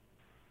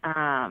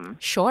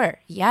 Sure.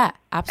 Yeah.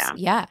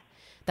 Absolutely. Yeah.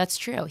 That's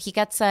true. He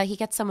gets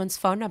someone's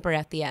phone number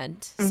at the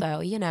end. So,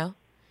 you know,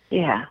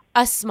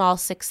 a small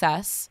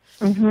success.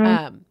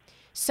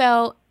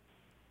 So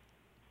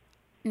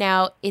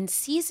now in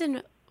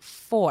season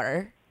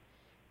 4,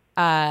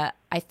 I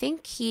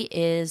think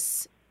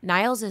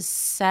Niles is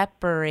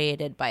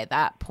separated by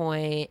that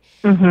point.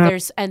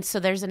 There's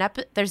an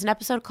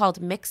episode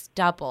called Mixed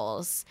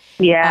Doubles.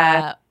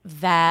 So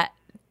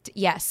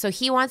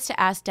he wants to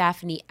ask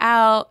Daphne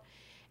out,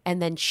 and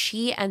then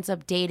she ends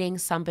up dating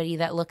somebody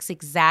that looks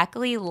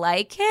exactly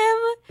like him.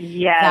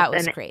 Yes, that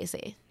was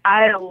crazy.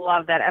 I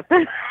love that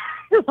episode.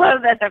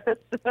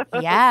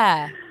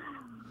 Yeah.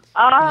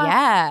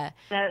 That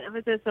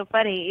episode is so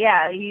funny.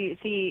 Yeah,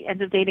 he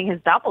ends up dating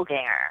his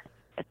doppelganger,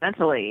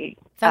 essentially.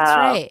 That's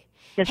right.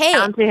 Just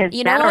down to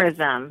his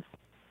mannerisms.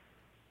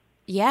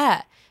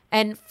 Yeah.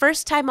 And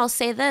first time I'll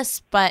say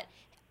this, but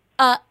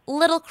a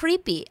little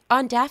creepy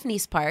on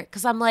Daphne's part,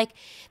 because I'm like,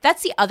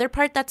 that's the other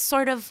part that's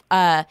sort of,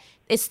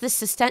 it's the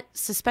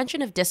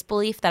suspension of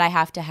disbelief that I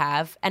have to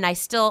have, and I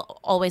still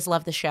always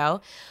love the show,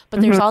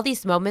 but there's all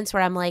these moments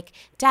where I'm like,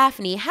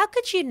 Daphne, how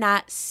could you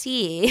not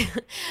see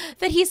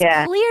that he's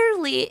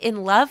clearly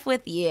in love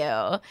with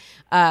you?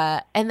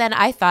 And then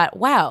I thought,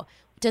 wow,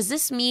 does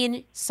this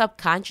mean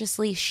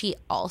subconsciously she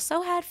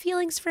also had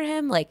feelings for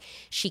him? Like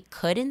she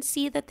couldn't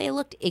see that they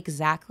looked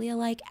exactly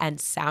alike and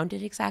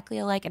sounded exactly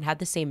alike and had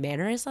the same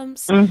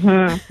mannerisms?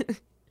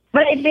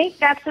 But I think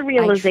that's the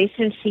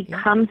realization she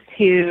comes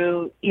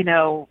to, you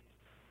know,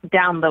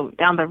 down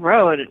the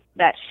road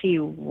that she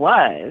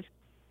was.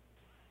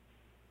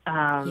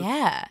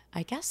 I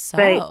guess so.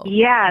 But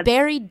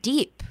buried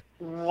deep.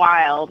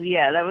 Wild.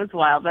 Yeah, that was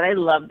wild. But I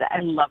love that.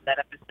 I love that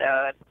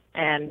episode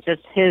and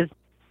just his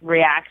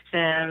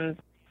reactions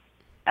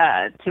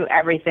to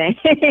everything.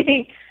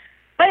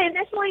 But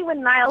initially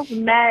when Niles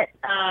met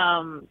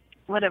I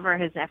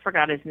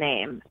forgot his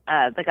name,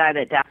 the guy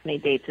that Daphne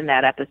dates in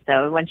that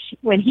episode,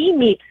 when he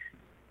meets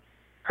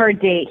her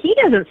date, he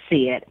doesn't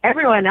see it.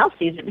 Everyone else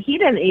sees it. He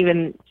didn't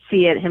even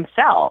see it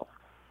himself.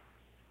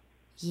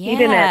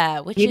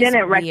 Yeah, he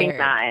didn't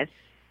recognize.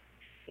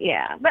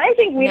 Yeah, but I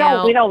think we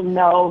don't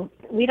know.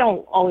 We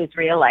don't always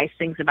realize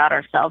things about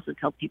ourselves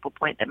until people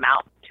point them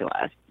out to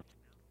us.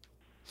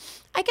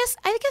 I guess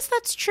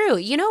that's true.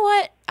 You know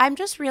what? I'm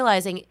just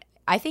realizing,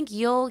 I think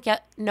you'll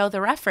know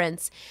the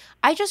reference.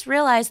 I just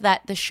realized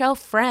that the show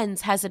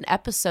Friends has an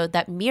episode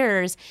that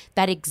mirrors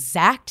that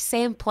exact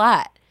same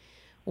plot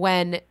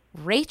when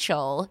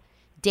Rachel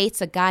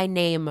dates a guy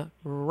named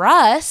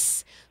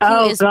Russ,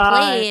 who is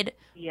played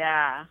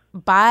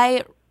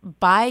by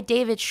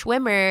David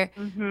Schwimmer,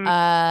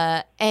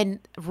 and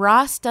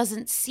Ross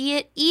doesn't see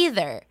it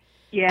either.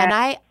 Yeah.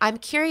 And I'm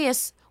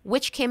curious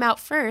which came out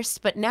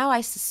first, but now I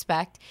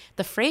suspect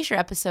the Frasier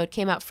episode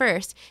came out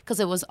first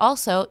because it was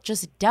also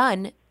just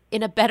done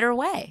in a better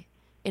way.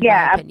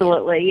 Yeah,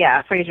 absolutely.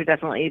 Yeah, Frasier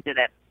definitely did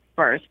it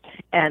first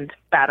and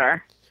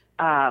better.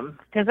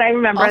 Because I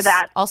remember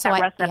that Russ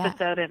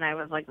episode, and I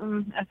was like,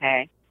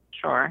 okay,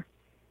 sure.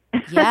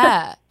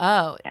 Yeah.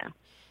 Oh, yeah.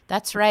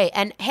 That's right.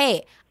 And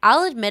hey,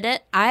 I'll admit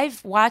it,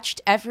 I've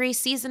watched every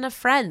season of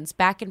Friends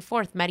back and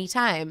forth many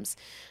times.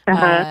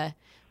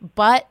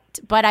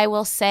 But I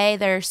will say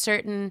there are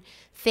certain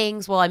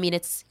things. Well, I mean,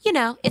 it's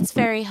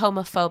very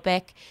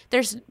homophobic.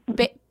 There's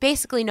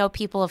basically no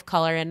people of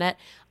color in it.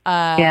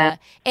 And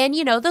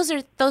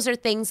those are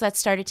things that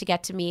started to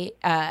get to me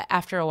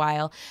after a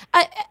while.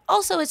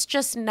 Also, it's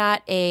just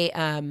not a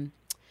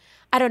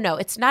I don't know.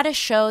 It's not a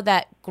show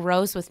that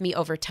grows with me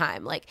over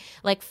time. Like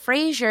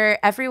Frasier,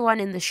 everyone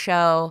in the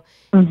show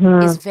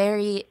is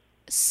very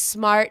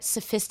smart,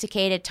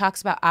 sophisticated,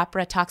 talks about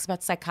opera, talks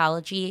about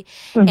psychology.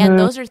 And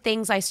those are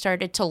things I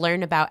started to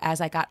learn about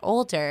as I got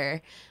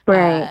older.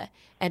 Right.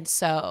 And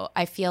so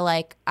I feel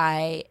like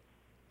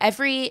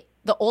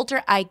the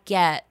older I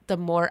get, the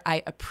more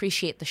I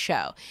appreciate the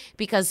show,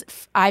 because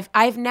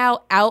I've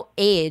now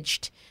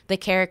outaged the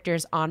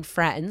characters on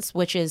Friends,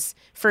 which is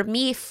for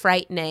me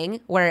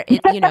frightening, where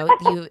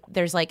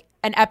there's like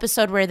an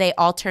episode where they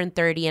all turn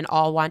 30 and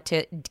all want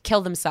to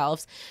kill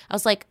themselves. I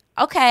was like,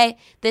 okay,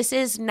 this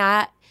is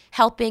not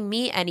helping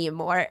me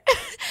anymore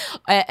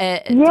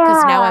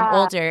because now I'm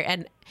older.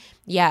 And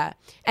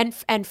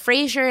and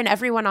Frasier and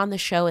everyone on the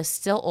show is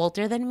still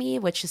older than me,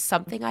 which is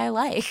something I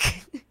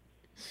like.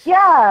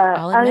 Yeah,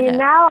 I mean,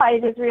 now I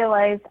just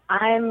realized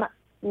I'm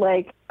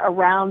like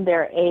around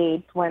their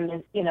age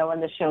when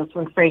the shows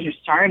when Frasier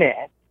started,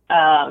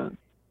 I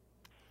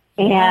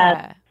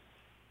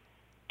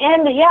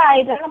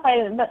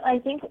identify, but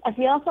I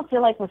also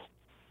feel like with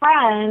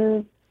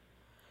Friends,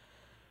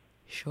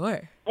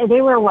 sure,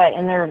 they were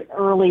in their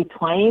early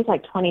 20s,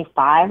 like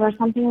 25 or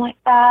something like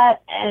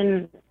that,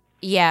 and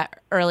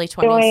early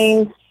 20s,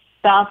 doing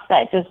stuff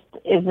that just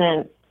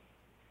isn't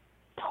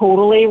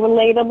totally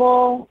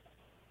relatable.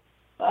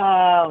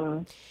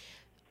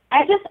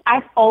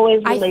 I've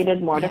always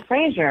related more to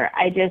Frasier.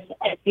 I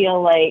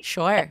feel like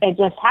sure. I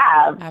just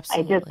have.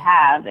 Absolutely. I just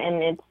have.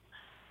 And it's,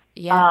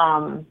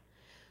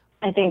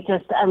 I think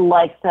just, I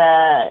like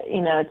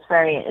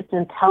it's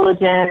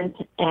intelligent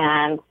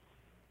and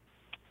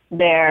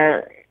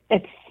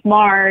it's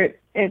smart.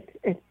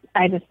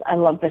 I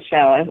love the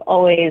show. I've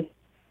always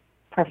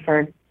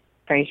preferred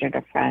Frasier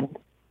to Friends.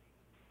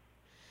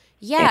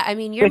 Yeah, I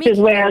mean, you're which is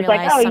where I was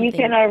like, something. You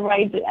can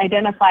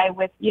identify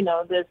with,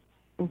 this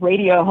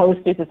radio host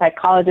who's a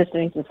psychologist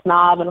and he's a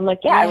snob. And I'm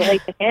like, I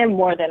relate to him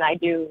more than I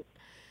do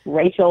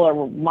Rachel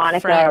or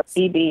Monica or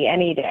Phoebe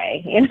any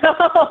day,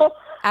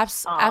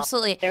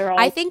 Absolutely. They're all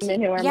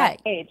women who are my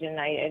age, and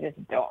I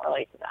just don't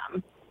relate to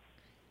them.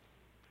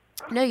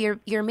 No,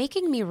 you're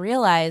making me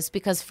realize,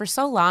 because for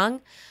so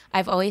long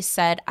I've always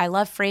said I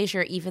love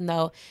Frasier even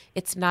though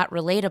it's not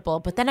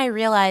relatable. But then I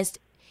realized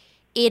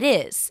it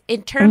is,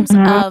 in terms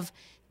of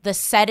the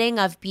setting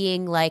of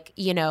being like,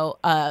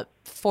 a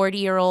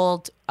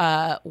 40-year-old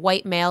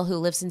white male who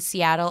lives in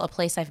Seattle, a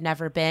place I've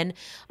never been,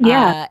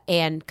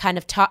 and kind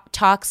of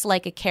talks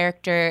like a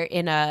character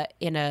in a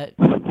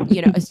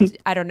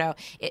I don't know.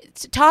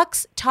 It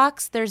talks.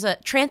 There's a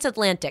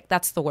transatlantic.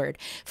 That's the word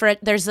for it.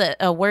 There's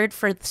a word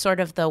for sort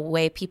of the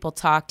way people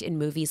talked in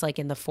movies, like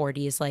in the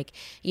 40s, like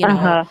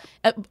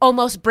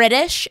almost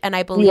British, and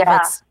I believe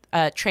it's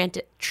a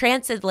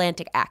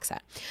transatlantic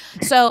accent.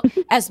 So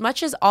as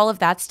much as all of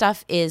that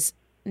stuff is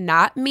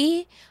not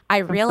me, I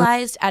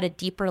realized at a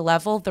deeper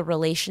level the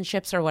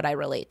relationships are what I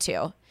relate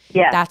to.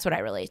 Yeah, that's what I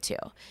relate to.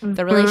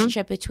 The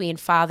relationship between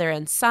father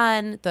and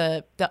son,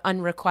 the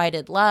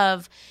unrequited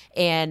love.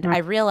 And I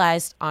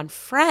realized on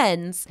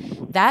Friends,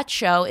 that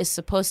show is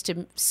supposed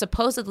to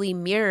supposedly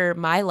mirror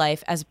my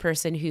life as a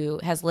person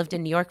who has lived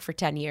in New York for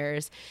 10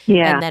 years.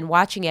 Yeah. And then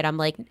watching it, I'm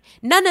like,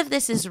 none of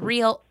this is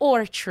real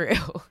or true.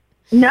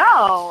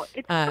 No,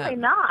 it's really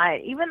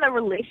not. Even the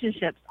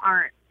relationships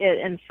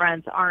in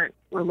Friends aren't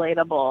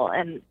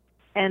relatable.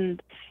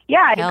 And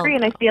I agree.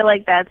 And I feel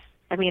like as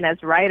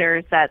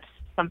writers, that's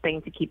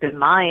something to keep in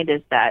mind,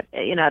 is that,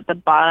 at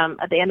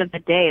the end of the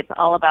day, it's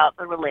all about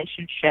the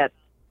relationship,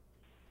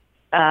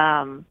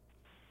 and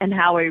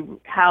how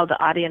the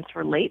audience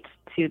relates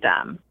to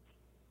them.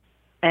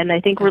 And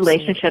I think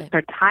relationships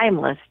are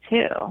timeless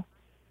too.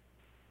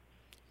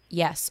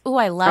 Yes. Oh,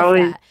 I love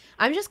that.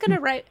 I'm just gonna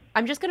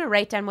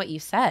write down what you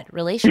said.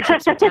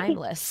 Relationships are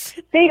timeless.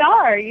 They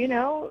are.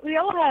 We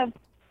all have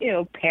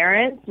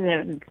parents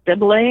and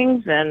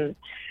siblings and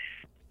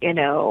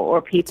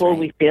or people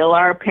we feel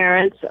are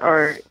parents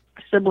or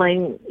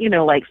sibling,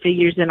 like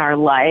figures in our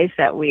life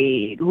that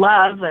we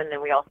love, and then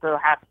we also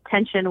have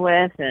tension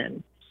with.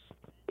 And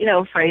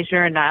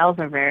Frasier and Niles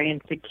are very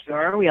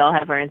insecure. We all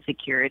have our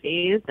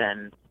insecurities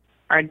and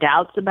our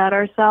doubts about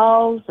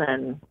ourselves,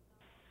 and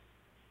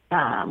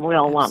we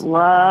all want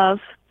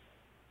love.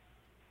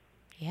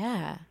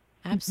 Yeah,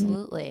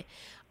 absolutely.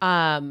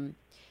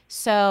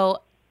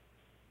 So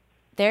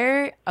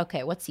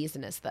what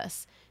season is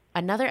this?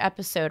 Another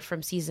episode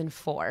from season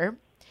 4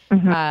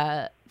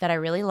 that I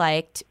really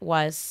liked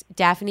was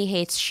Daphne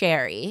Hates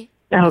Sherry.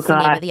 That's the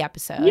name of the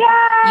episode.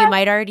 Yeah! You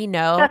might already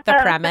know the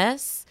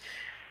premise.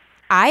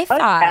 I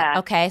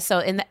thought,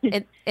 so in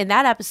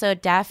that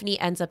episode, Daphne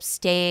ends up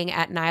staying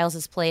at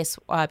Niles' place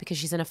because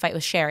she's in a fight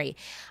with Sherry.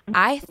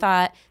 I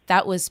thought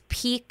that was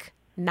peak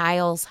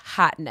Niles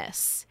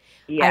hotness.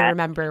 Yes. I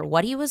remember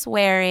what he was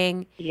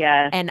wearing.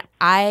 Yes. And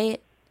I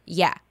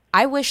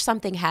wish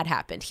something had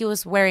happened. He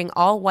was wearing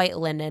all white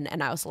linen,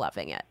 and I was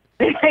loving it.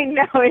 I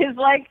know. His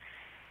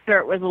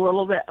shirt was a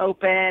little bit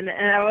open,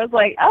 and I was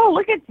like, "Oh,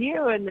 look at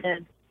you!" And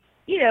then,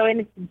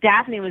 and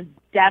Daphne was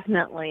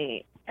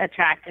definitely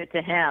attracted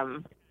to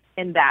him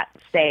in that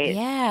state.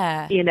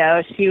 Yeah. She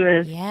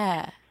was.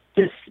 Yeah.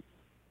 Just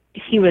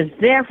he was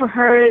there for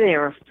her. They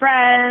were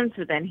friends.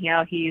 But then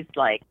he's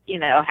like,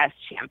 has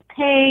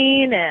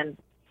champagne and.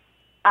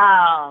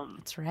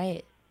 That's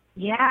right.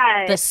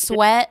 Yeah. The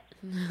sweat.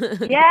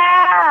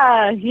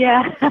 yeah.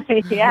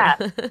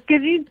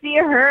 Because you see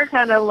her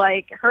kind of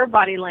like her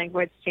body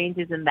language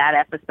changes in that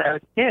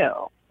episode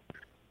too.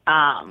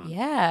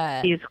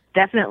 She's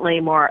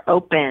definitely more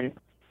open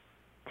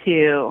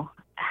to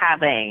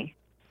having,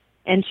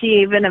 and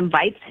she even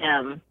invites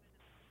him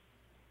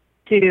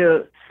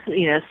to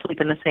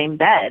sleep in the same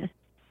bed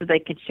so they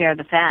could share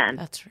the fan.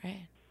 That's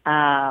right.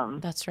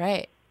 That's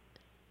right.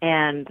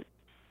 And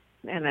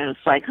it's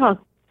like,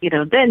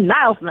 then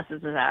Niles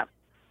messes it up.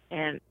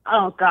 And,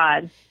 oh,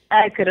 God,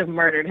 I could have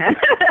murdered him.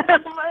 I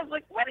was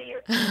like, what are you?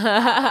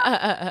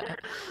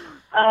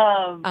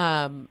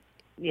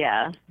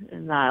 Yeah,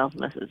 and Niles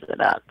messes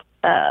it up.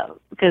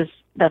 Because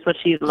that's what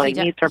she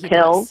needs her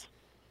pills.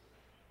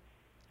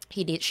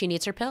 She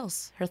needs her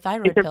pills, her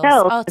thyroid pills.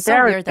 Oh, it's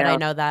so weird that I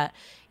know that.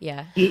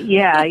 Yeah.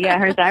 Yeah,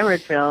 her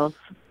thyroid pills.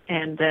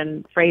 And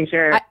then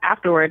Frasier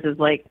afterwards is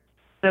like,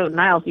 so,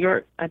 Niles,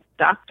 you're a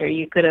doctor.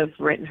 You could have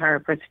written her a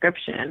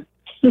prescription.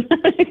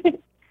 It's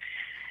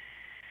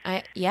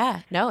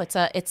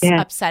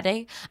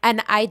upsetting.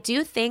 And I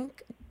do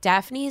think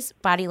Daphne's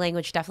body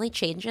language definitely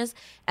changes.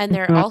 And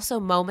there are also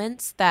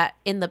moments that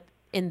in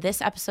in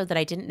this episode that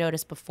I didn't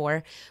notice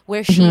before,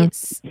 where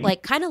she's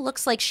like kind of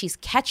looks like she's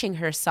catching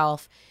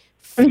herself,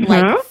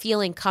 like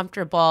feeling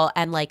comfortable,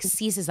 and like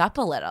seizes up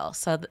a little.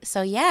 So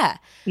yeah.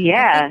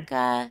 I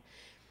think,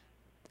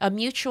 a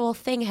mutual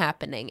thing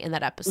happening in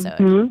that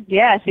episode.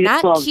 Yeah, she's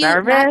not a little cute,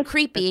 nervous, not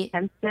creepy,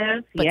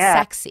 intensive, but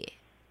sexy.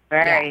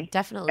 Very,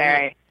 definitely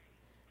very.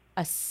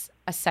 A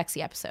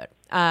sexy episode.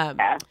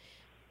 Okay,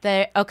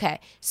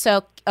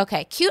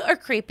 cute or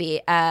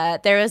creepy?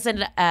 There was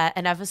an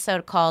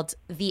episode called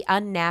The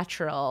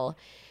Unnatural.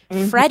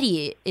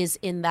 Freddie is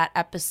in that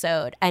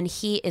episode, and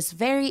he is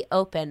very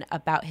open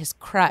about his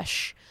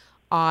crush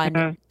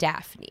on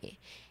Daphne,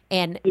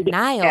 and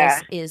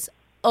Niles is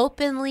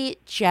openly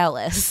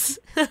jealous.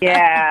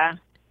 Yeah.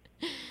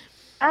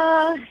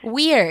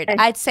 Weird.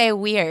 I'd say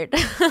weird.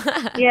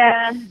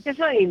 Yeah,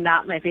 definitely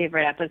not my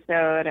favorite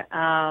episode.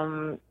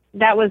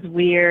 That was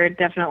weird,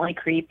 definitely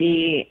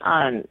creepy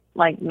on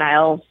like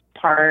Niles'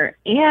 part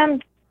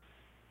and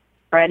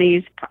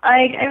Freddie's.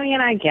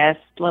 I guess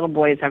little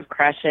boys have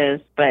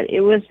crushes, but it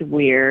was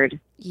weird.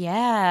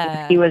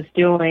 Yeah. He was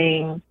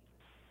doing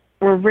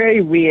were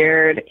very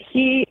weird.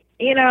 I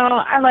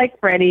like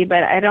Freddie,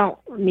 but I don't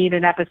need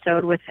an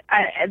episode with.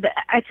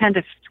 I tend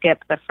to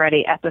skip the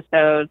Freddie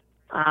episodes.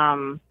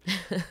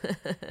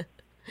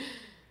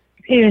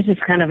 He was just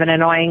kind of an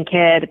annoying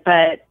kid,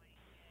 but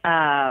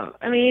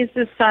he's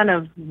the son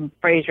of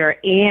Frasier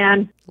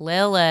and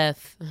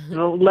Lilith.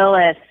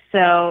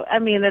 So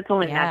that's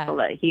only natural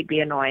that he'd be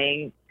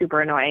annoying,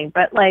 super annoying.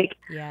 But that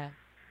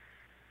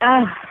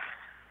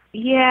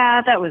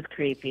was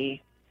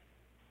creepy.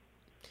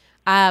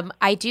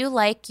 I do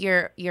like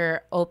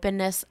your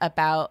openness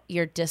about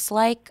your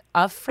dislike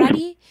of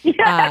Freddie.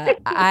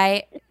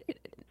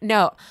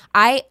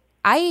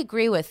 I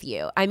agree with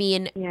you. I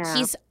mean,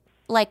 he's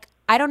like,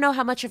 I don't know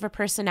how much of a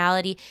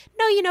personality.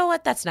 No, you know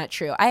what? That's not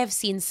true. I have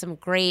seen some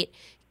great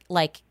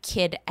like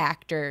kid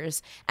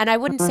actors, and I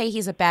wouldn't say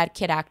he's a bad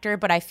kid actor,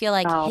 but I feel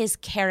like his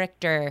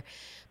character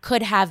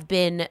could have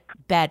been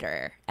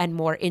better and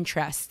more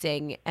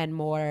interesting and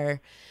more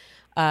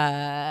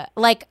I've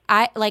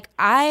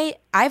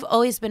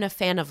always been a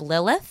fan of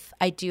Lilith.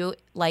 I do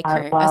like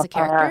her as a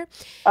character.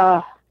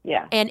 And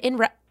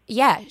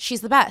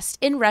she's the best.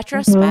 In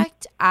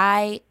retrospect,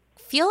 I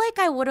feel like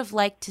I would have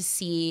liked to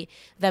see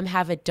them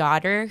have a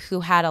daughter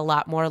who had a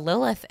lot more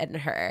Lilith in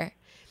her.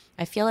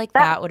 I feel like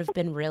that would have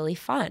been really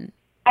fun.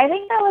 I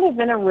think that would have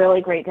been a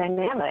really great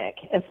dynamic,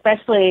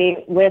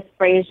 especially with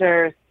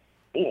Frasier's,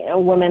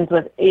 women's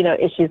with,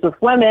 issues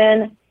with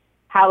women.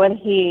 How would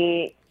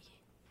he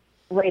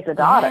raise a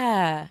daughter?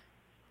 Yeah,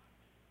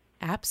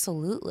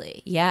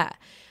 absolutely. Yeah.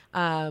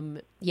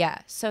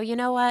 So you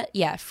know what?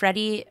 Yeah.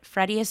 Freddie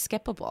is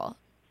skippable.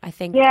 I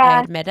think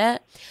I admit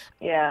it.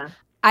 Yeah.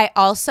 I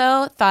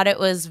also thought it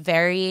was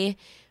very,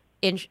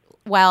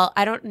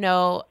 I don't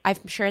know.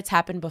 I'm sure it's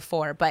happened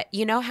before, but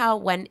you know how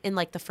when in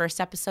like the first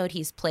episode,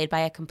 he's played by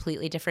a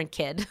completely different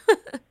kid.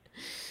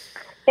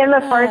 In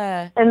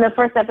the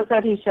first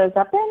episode he shows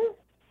up in?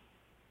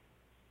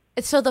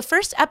 So the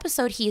first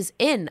episode he's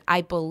in,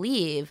 I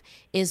believe,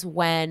 is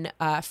when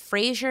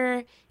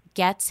Frasier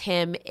gets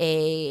him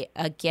a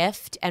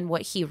gift, and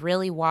what he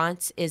really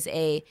wants is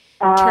a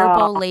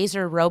turbo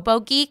laser robo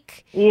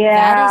geek. Yeah,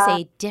 that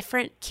is a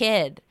different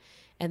kid,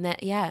 and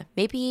that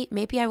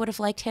maybe I would have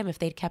liked him if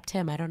they'd kept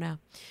him. I don't know.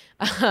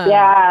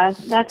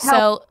 That's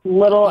how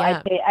little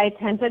I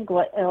tend to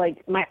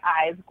my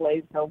eyes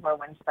glaze over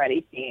when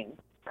Freddie scenes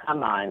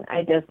come on.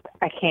 I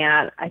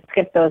can't. I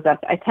skip those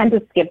up. I tend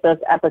to skip those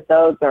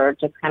episodes or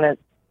just kind of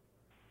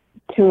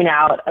tune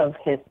out of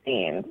his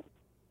scenes.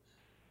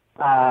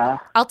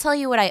 I'll tell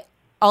you what I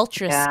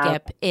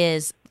skip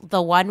is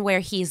the one where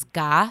he's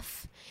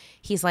goth.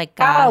 He's like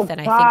goth, and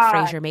I think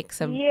Frasier makes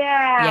him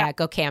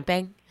go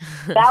camping.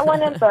 That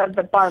one is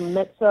the bar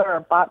mitzvah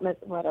or bat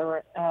mitzvah,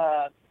 whatever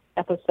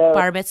episode.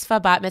 Bar mitzvah,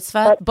 bat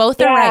mitzvah,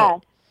 both are right.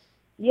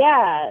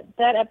 Yeah,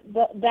 the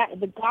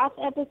goth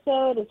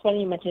episode is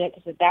funny you mentioned it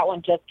because that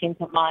one just came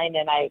to mind,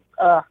 and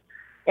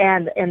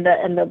and in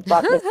the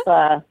bat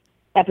mitzvah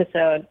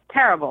episode,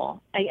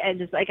 terrible. I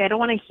just I don't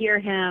want to hear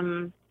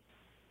him.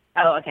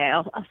 Oh, okay.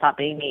 I'll stop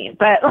being mean.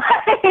 But we're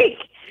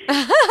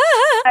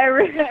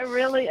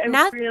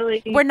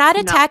not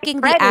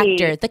attacking the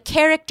actor, the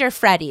character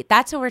Freddie.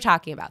 That's what we're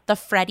talking about. The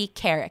Freddie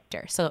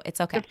character. So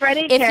it's okay. The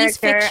Freddie if character, he's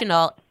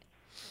fictional,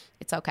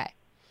 it's okay.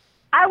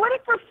 I would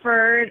have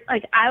preferred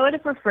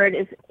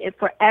if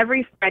for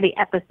every Freddie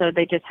episode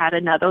they just had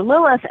another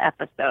Lilith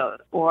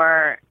episode,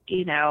 or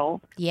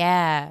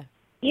Yeah.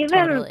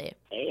 Even totally.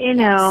 I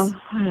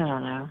don't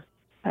know,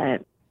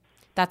 but.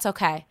 That's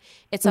okay.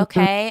 It's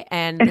okay.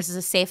 And this is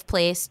a safe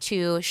place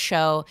to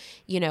show,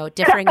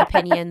 differing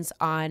opinions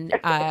on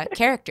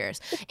characters.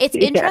 It's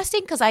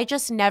interesting because I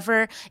just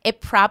never,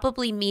 it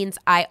probably means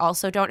I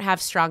also don't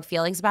have strong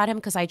feelings about him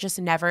because I just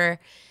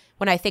never,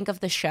 when I think of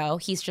the show,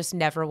 he's just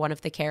never one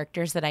of the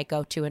characters that I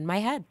go to in my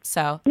head.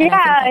 So I think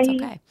that's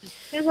okay.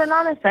 He's a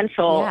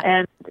non-essential.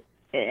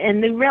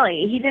 And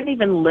really, he didn't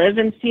even live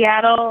in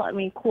Seattle. I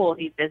mean, cool,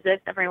 he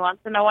visits every once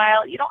in a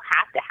while. You don't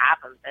have to have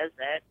him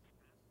visit.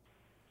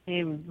 I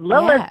mean,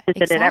 Lilith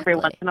visited every exactly.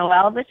 once in a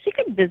while, but she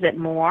could visit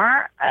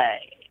more.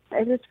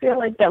 I just feel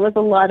like that was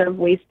a lot of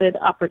wasted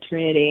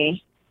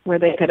opportunity where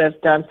they could have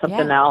done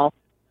something else.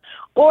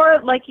 Or,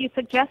 like you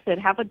suggested,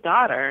 have a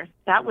daughter.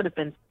 That would have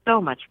been so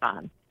much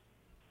fun.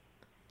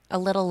 A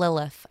little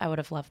Lilith. I would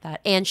have loved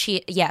that. And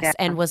she,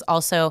 and was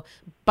also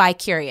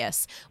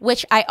bi-curious,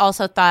 which I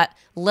also thought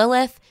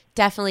Lilith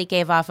definitely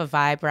gave off a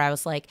vibe where I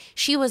was like,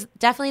 she was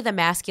definitely the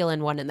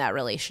masculine one in that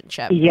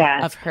relationship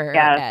of her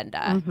and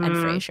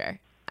Frasier.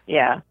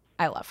 Yeah.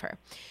 I love her.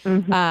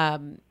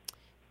 Mm-hmm.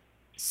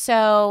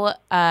 So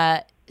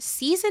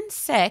season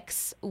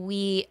 6,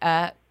 we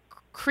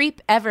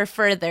creep ever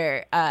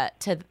further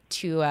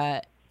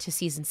to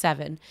season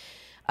 7.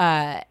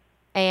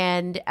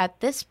 And at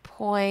this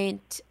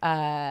point,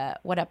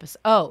 what episode?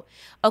 Oh,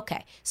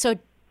 okay. So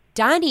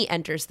Donnie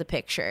enters the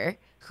picture,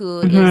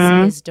 who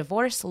is his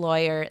divorce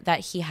lawyer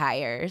that he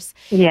hires.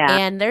 Yeah.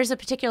 And there's a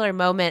particular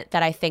moment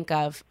that I think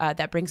of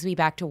that brings me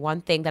back to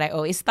one thing that I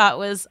always thought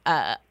was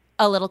a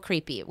little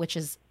creepy, which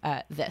is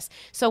this.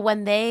 So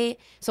when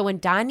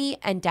Donnie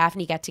and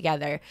Daphne get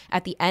together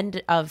at the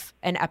end of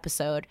an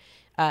episode,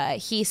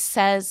 he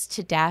says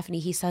to Daphne,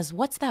 he says,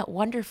 "What's that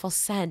wonderful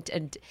scent?"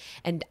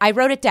 And I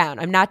wrote it down.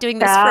 I'm not doing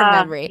this from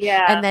memory.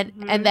 Yeah. And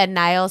then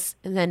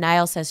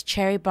Niles says,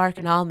 "Cherry bark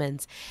and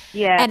almonds."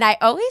 Yeah. And I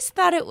always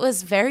thought it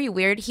was very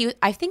weird.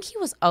 I think he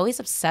was always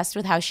obsessed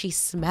with how she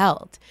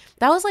smelled.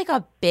 That was like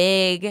a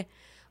big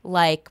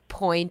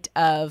point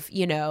of,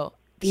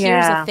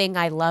 here's a thing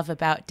I love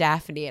about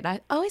Daphne. And I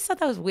always thought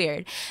that was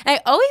weird. And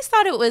I always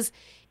thought it was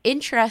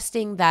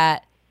interesting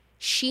that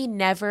she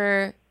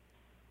never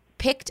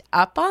picked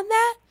up on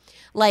that.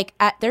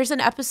 There's an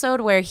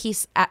episode where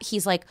he's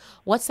like,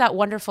 "What's that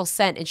wonderful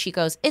scent?" And she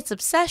goes, "It's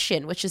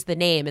Obsession," which is the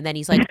name. And then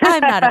he's like, "I'm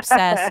not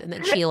obsessed." And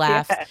then she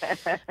laughs.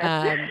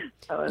 That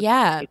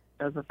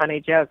was a funny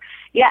joke.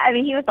 Yeah, I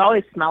mean, he was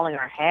always smelling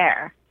her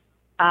hair.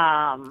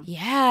 All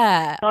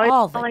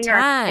the smelling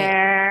time. Her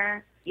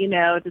hair,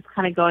 just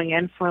kind of going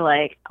in for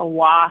like a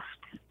waft.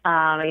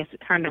 I guess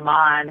it turned him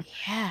on.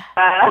 Yeah.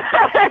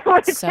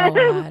 It's so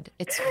odd.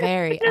 It's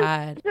very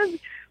odd.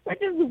 Which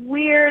is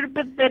weird,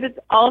 but then it's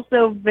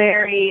also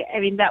very, I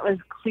mean, that was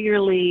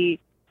clearly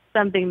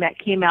something that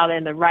came out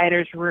in the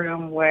writer's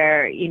room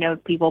where,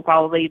 people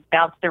probably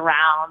bounced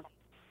around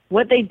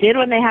what they did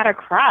when they had a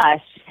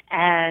crush.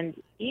 And,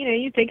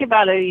 you think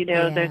about it,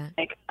 there's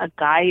like a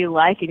guy you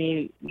like and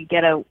you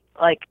get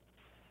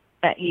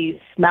that you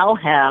smell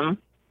him.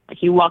 Like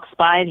he walks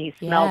by and he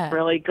smells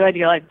really good.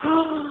 You're like,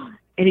 oh,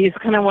 and you just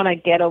kind of want to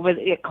get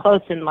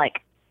close and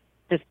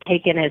just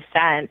take in his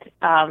scent.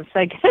 So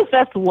I guess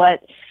that's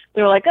what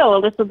they were like, oh,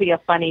 well, this would be a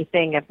funny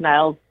thing if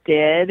Niles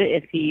did,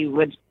 if he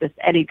would just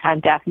anytime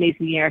Daphne's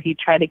near, he'd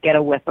try to get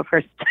a whiff of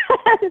her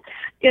scent,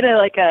 get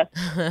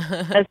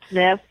a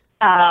sniff,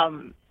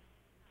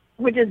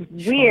 which is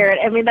weird.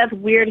 I mean, that's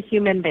weird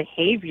human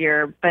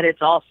behavior, but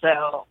it's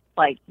also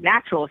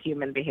natural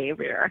human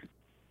behavior.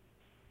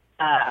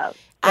 I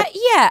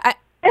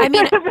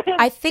mean,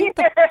 I think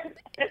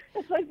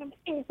it's like the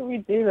things we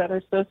do that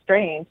are so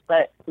strange,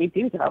 but we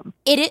do them.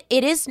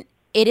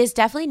 It is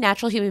definitely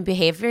natural human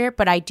behavior,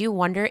 but I do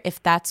wonder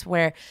if that's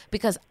where,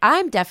 because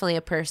I'm definitely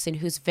a person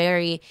who's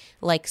very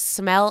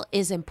smell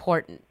is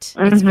important.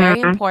 It's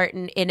very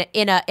important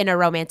in a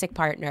romantic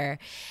partner,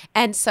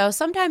 and so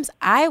sometimes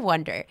I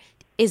wonder,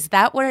 is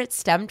that where it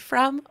stemmed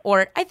from?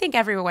 Or I think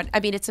everyone, I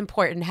mean, it's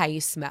important how you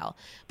smell,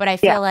 but I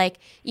feel like,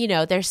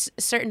 there's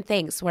certain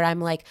things where I'm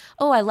like,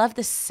 oh, I love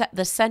the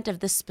scent of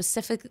this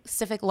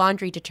specific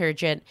laundry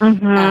detergent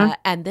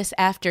and this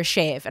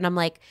aftershave. And I'm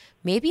like,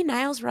 maybe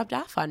Niles rubbed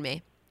off on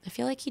me. I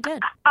feel like he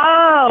did.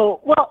 Oh,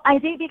 well, I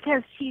think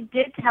because she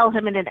did tell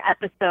him in an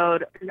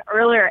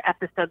earlier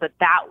episode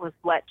that was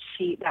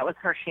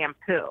her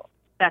shampoo.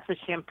 That's the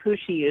shampoo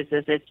she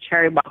uses. It's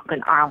cherry bark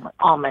and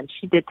almond.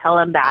 She did tell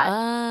him that.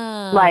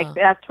 Oh.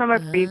 That's from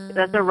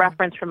that's a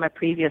reference from a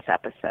previous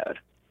episode.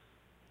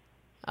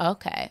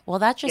 Okay. Well,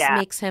 that just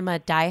makes him a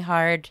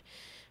diehard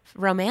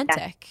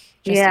romantic.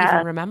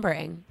 Even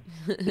remembering.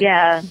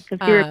 Yeah,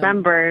 because he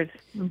remembers.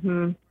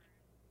 Mm-hmm.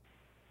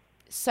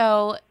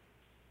 So,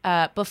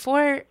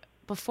 before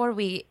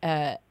we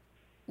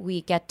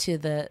get to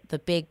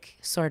the big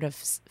sort of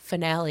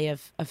finale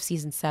of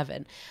season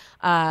 7,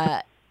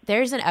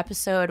 there's an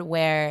episode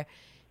where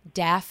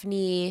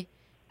Daphne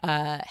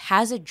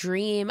has a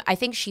dream. I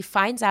think she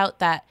finds out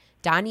that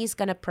Donnie's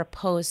going to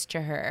propose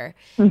to her.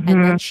 And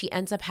then she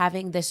ends up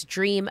having this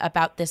dream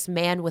about this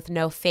man with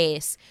no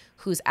face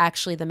who's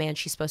actually the man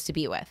she's supposed to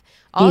be with.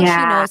 All she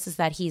knows is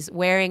that he's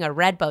wearing a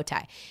red bow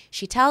tie.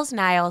 She tells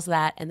Niles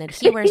that, and then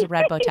he wears a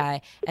red bow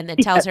tie and then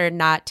tells her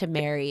not to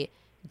marry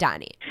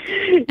Donnie.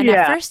 And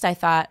at first I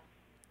thought,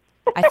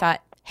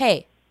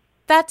 hey,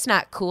 that's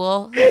not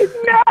cool. No,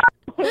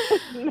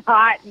 it's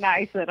not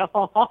nice at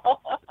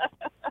all.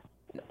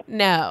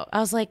 No, I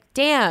was like,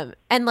 damn.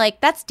 And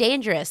that's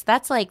dangerous.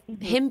 That's like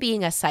him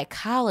being a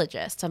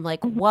psychologist. I'm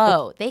like,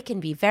 whoa, they can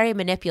be very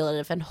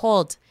manipulative and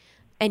hold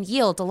and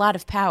yield a lot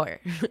of power.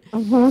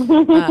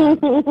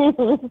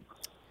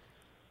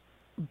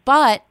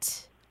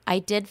 But I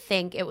did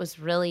think it was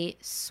really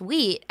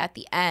sweet at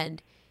the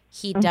end.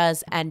 He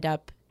does end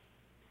up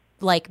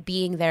like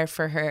being there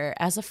for her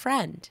as a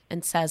friend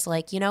and says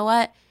like, you know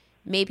what?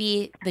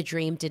 Maybe the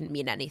dream didn't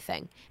mean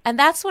anything. And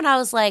that's when I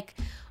was like,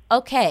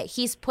 okay,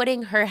 he's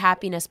putting her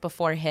happiness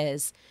before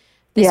his.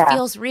 This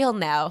feels real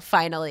now,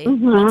 finally.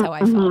 That's how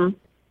I felt.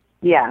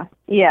 Yeah,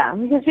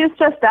 because she was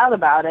stressed out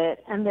about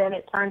it. And then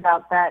it turned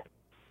out that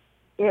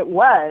it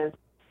was,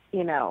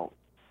 you know,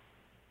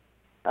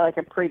 like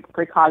a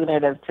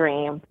precognitive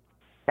dream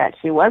that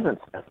she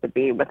wasn't supposed to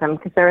be with him.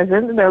 Because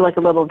isn't there like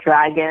a little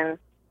dragon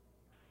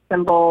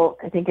symbol,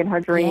 I think, in her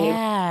dream?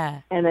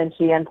 Yeah. And then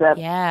she ends up,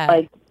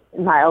 like,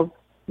 Niles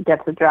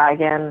gets a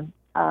dragon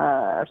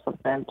or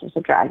something, just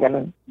a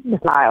dragon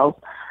with Niles.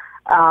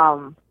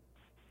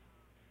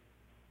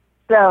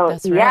 So,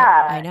 that's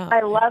right. I know.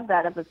 I love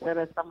that episode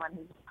as someone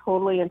who's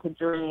totally into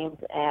dreams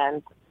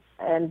and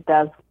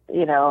does,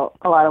 you know,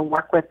 a lot of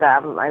work with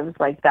them. I was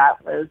like,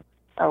 that was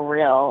a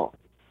real,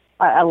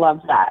 I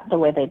love that, the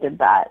way they did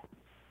that.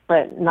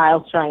 But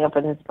Niles showing up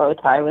in his bow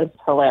tie was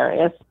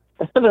hilarious.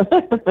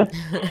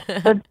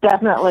 It's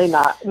definitely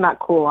not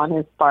cool on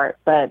his part,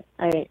 but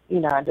I, you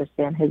know,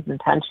 understand his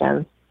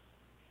intentions.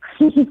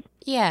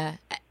 Yeah.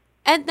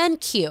 And then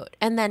cute.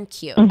 I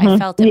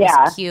felt it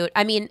was cute.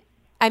 I mean,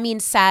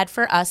 sad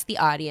for us, the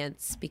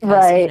audience,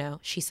 because, you know,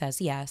 she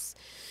says yes.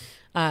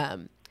 All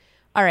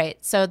right.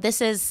 So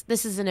this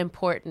is an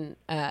important,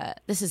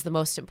 this is the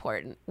most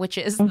important, which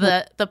is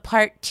the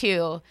part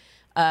 2,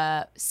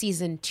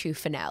 season 2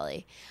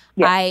 finale.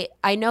 Yeah.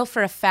 I know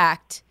for a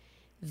fact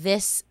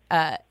these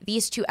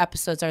 2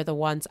 episodes are the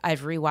ones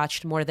I've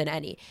rewatched more than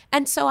any.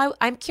 And so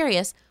I'm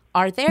curious,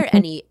 are there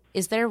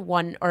is there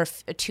 1 or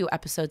 2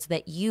 episodes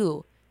that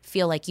you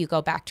feel like you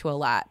go back to a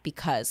lot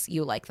because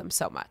you like them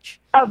so much?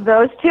 Of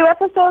those 2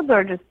 episodes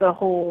or just the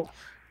whole?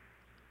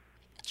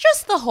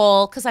 Just the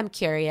whole, because I'm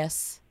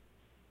curious.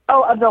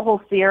 Oh, of the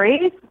whole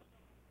series?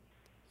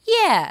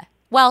 Yeah.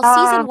 Well,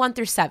 season 1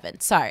 through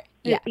 7. Sorry.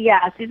 Yeah.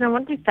 Yeah, season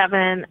 1 through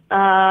 7.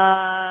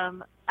 I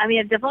mean,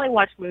 I definitely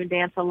watched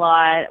Moondance a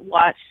lot.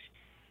 Watched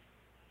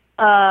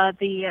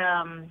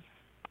Daphne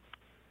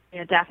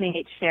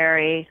Hates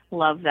Sherry.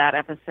 Love that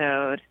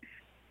episode.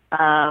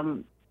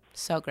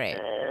 So great.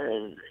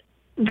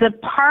 The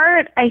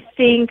part I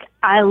think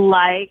I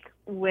like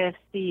with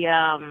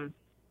the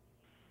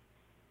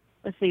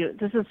let's see,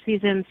 this is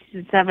season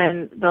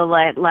 7, the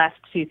last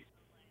two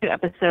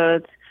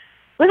episodes.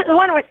 Was it the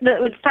one where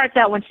it starts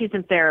out when she's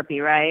in therapy,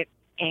 right?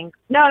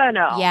 No.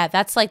 Yeah,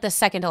 that's like the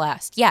second to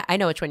last. Yeah, I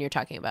know which one you're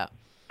talking about.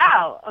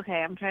 Oh,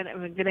 okay. I'm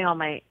getting all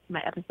my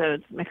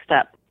episodes mixed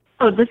up.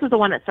 Oh, this is the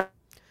one that starts.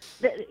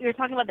 You're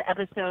talking about the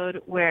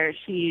episode where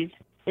she's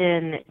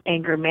in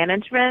anger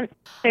management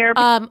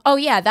therapy. Oh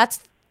yeah, that's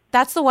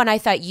the one I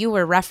thought you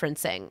were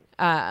referencing.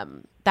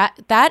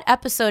 That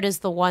episode is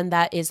the one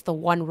that is the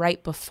one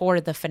right before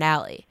the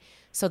finale.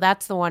 So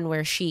that's the one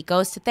where she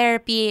goes to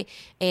therapy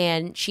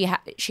and she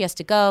has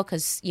to go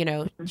because, you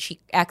know, she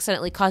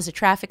accidentally caused a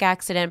traffic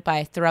accident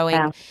by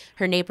throwing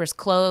her neighbor's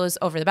clothes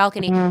over the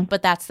balcony.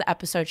 But that's the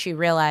episode she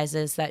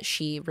realizes that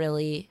she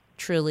really,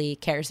 truly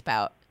cares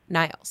about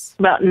Niles.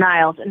 About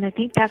Niles. And I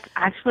think that's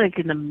actually like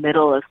in the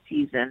middle of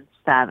season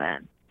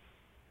 7.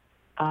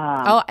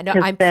 No,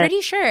 I'm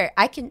pretty sure.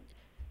 I can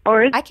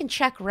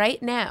check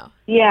right now.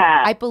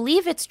 Yeah. I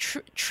believe it's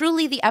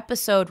truly the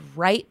episode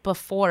right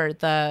before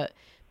the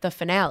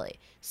finale.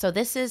 So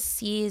this is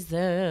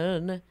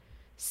season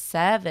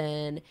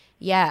 7.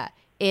 Yeah.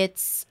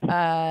 It's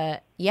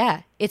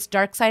it's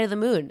Dark Side of the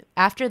Moon.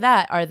 After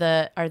that are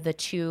the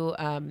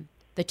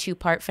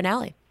 2-part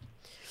finale.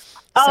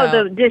 Oh,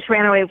 so, the dish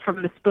ran away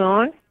from the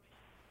spoon?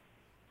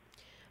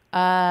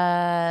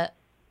 That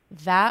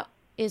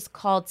is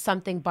called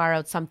Something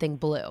Borrowed, Something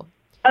Blue.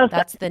 Oh,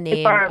 that's the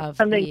name of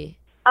the.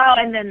 Oh,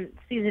 and then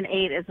season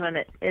 8 is when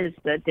it is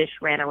the dish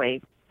ran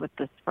away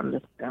from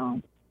the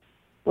spoon.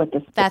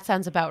 That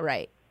sounds about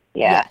right.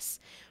 Yeah. Yes.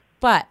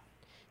 But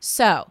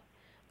so,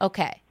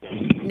 okay.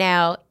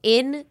 Now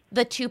in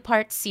the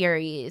 2-part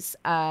series,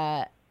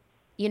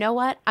 you know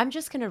what? I'm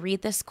just going to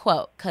read this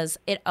quote because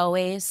it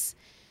always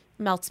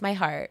melts my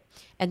heart.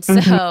 And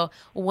so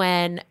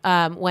when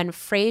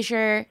Niles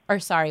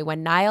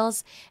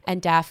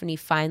and Daphne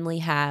finally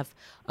have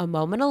a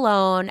moment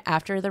alone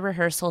after the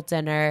rehearsal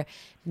dinner,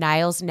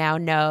 Niles now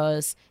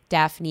knows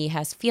Daphne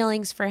has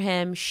feelings for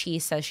him. She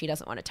says she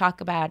doesn't want to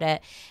talk about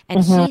it.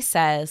 And he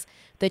says,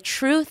 "The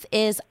truth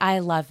is I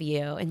love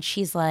you." And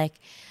she's like,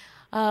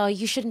 "Oh,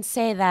 you shouldn't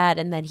say that."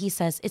 And then he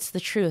says, "It's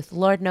the truth.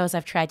 Lord knows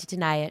I've tried to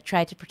deny it,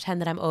 tried to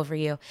pretend that I'm over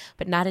you,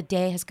 but not a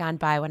day has gone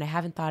by when I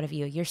haven't thought of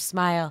you. Your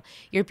smile,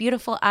 your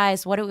beautiful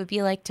eyes, what it would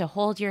be like to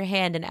hold your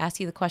hand and ask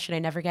you the question I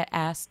never get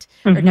asked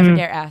or never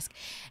dare ask."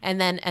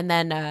 And then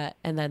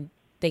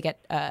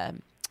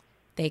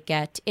they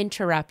get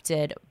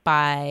interrupted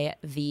by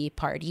the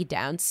party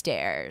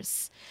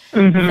downstairs.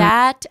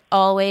 That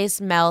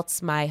always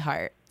melts my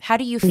heart. How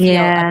do you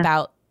feel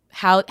about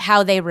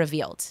how they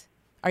revealed?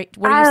 Were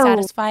you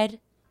satisfied?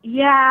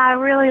 Yeah, I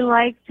really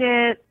liked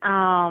it.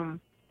 I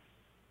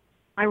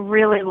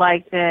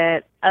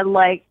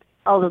liked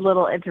all the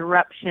little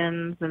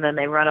interruptions, and then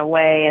they run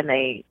away, and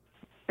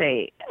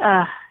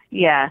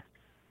yeah.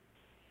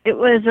 It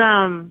was,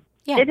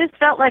 It just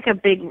felt like a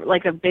big,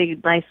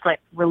 nice,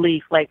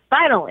 relief. Like,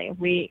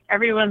 finally,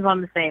 everyone's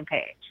on the same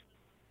page.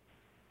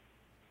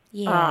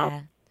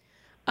 Yeah.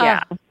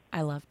 Yeah.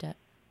 I loved it.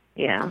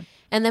 Yeah.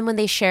 And then when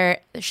they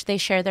share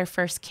their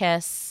first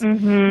kiss,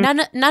 Mm-hmm.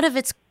 none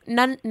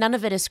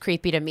of it is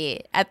creepy to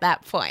me at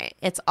that point.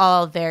 It's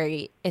all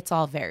very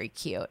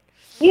cute.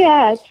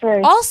 Yeah, it's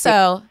very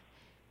Also,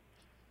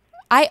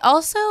 I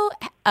also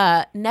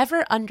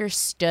never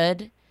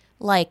understood,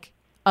 like,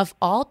 of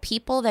all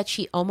people that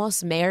she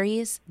almost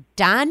marries,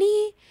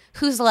 Donnie,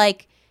 who's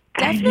like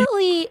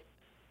definitely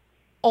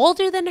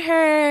older than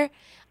her,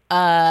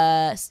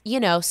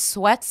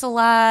 sweats a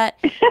lot,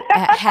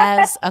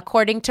 has,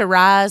 according to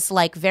Roz,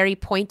 like very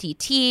pointy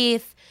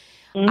teeth.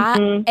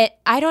 Mm-hmm.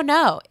 I don't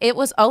know. It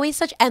was always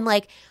such, and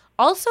like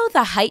also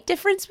the height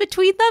difference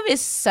between them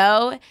is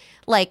so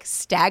like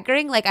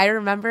staggering. Like I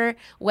remember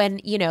when,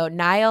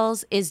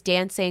 Niles is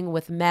dancing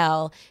with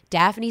Mel,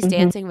 Daphne's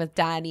dancing with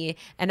Donnie,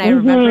 and I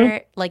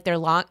remember like they're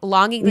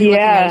longingly looking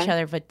at each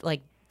other, but like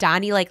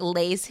Donnie like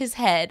lays his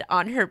head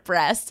on her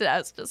breast, and I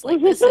was just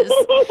like, this is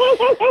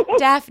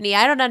Daphne,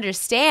 I don't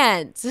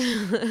understand. He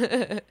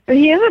is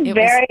a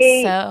very,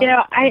 it's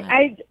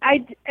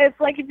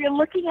like if you're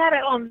looking at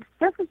it on the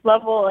surface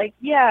level, like,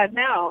 yeah,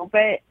 no,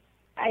 but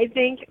I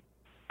think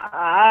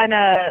on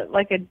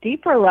a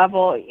deeper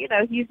level,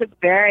 Donnie's a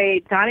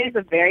very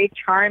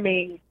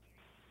charming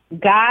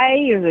guy.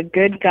 He's a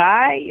good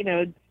guy.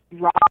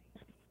 Ross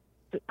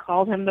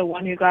called him the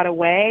one who got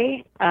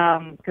away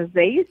because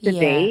they used to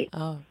date.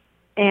 Oh,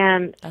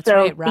 and that's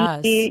so right,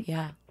 Roz. he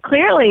Yeah,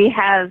 clearly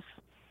has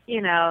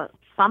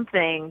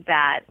something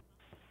that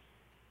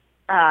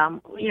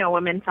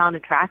women found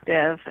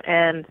attractive,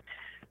 and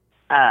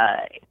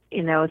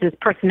his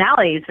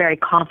personality is very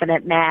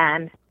confident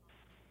man,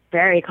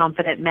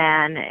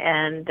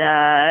 and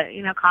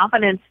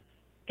confidence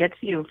gets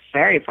you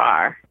very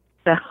far.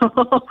 So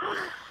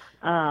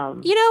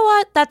you know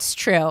what? That's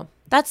true.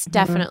 That's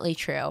definitely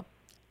true.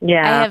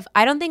 Yeah.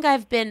 I don't think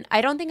I've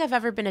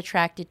ever been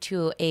attracted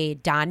to a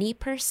Donnie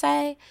per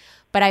se,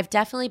 but I've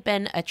definitely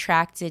been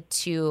attracted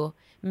to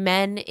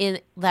men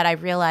that I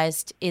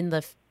realized in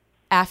the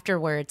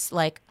afterwards,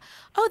 like,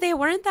 oh, they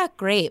weren't that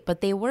great, but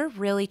they were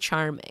really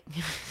charming.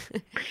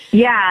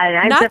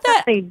 Yeah, I've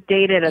definitely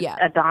dated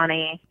a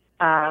Donnie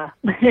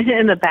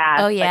in the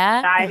past. Oh yeah,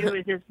 a guy who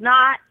was just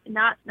not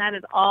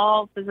at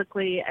all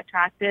physically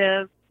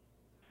attractive.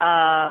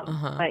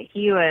 But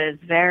he was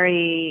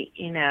very,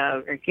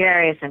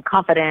 gregarious and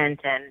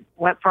confident, and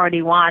went for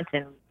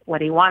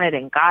what he wanted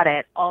and got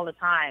it all the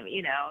time.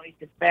 He's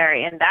just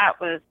very, and that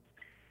was,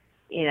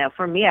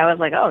 for me, I was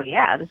like, oh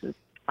yeah, this is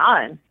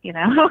fun.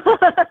 Yeah,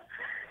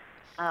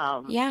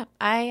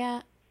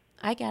 I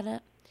get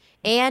it,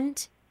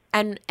 and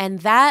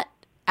that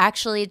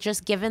actually,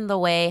 just given the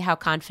way how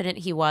confident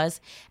he was,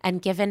 and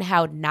given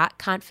how not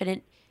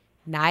confident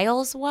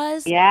Niles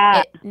was,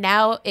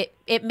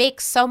 it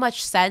makes so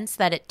much sense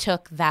that it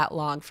took that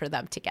long for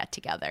them to get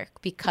together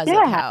because of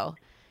how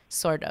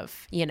sort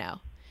of,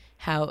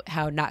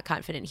 how not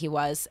confident he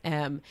was.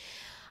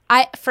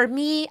 For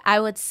me,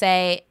 I would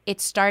say it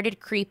started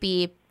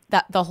creepy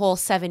the whole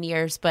 7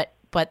 years, but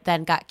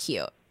then got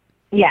cute.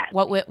 Yeah.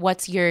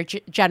 What's your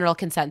general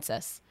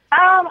consensus?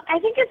 I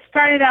think it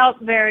started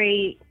out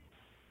very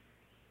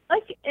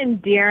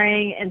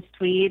endearing and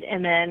sweet,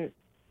 and then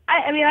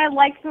I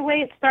liked the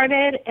way it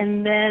started,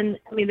 and then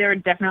there were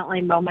definitely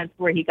moments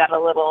where he got a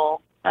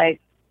little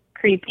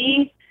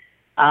creepy.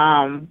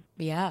 Throughout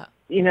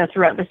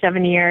the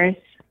 7 years.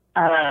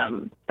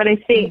 But I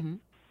think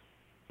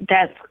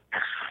that's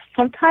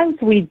sometimes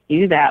we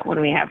do that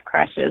when we have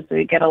crushes.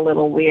 We get a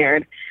little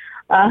weird.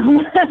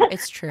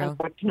 It's true.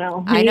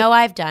 Unfortunately. I know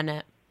I've done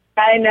it.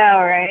 I know,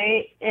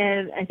 right?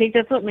 And I think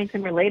that's what makes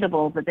him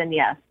relatable. But then,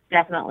 yes,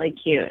 definitely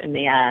cute in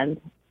the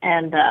end.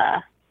 And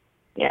I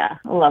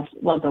love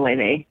the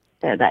way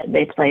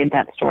they played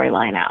that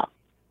storyline out,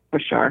 for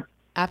sure.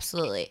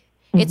 Absolutely.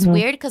 It's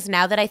weird because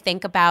now that I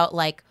think about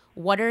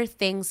what are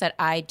things that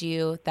I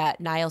do that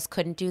Niles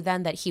couldn't do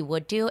then that he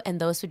would do,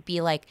 and those would be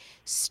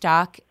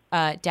stalk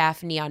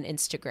Daphne on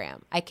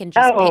Instagram. I can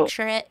just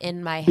picture it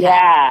in my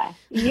head.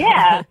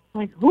 Yeah.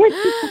 Who is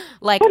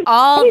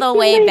all the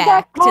way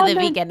back to the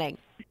beginning.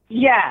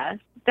 Yeah,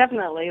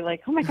 definitely.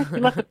 Oh my gosh, you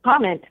left a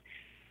comment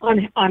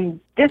on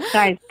this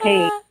guy's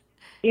page.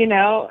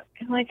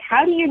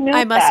 How do you know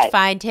I must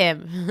find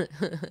him.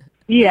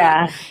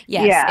 Yeah.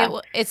 Yes. Yeah.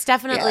 It's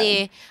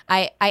definitely.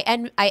 Yeah.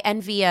 I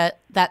envy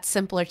that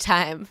simpler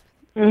time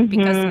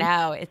because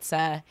now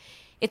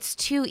it's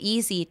too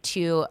easy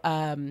to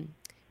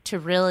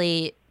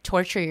really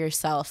torture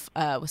yourself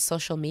with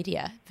social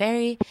media.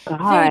 Very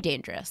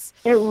dangerous.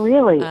 It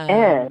really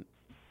is.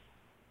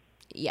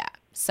 Yeah.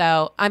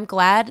 So I'm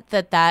glad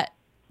that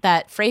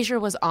Frasier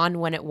was on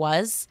when it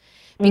was.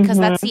 Because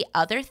that's the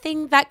other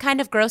thing that kind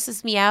of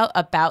grosses me out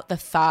about the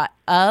thought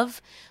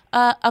of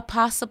a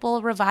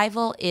possible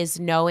revival is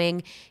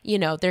knowing,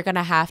 they're going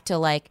to have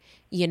to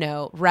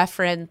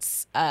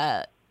reference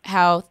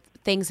how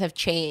things have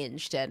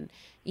changed and,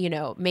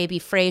 maybe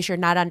Frasier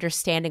not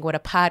understanding what a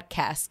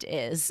podcast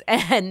is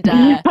and,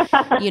 all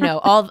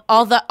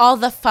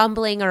the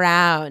fumbling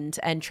around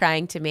and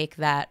trying to make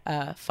that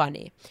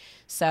funny.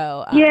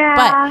 So,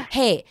 but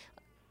hey,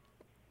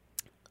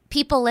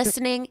 people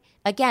listening,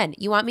 again,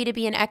 you want me to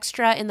be an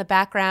extra in the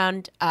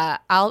background?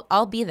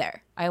 I'll be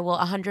there. I will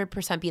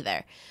 100% be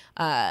there,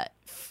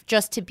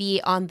 just to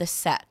be on the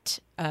set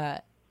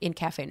in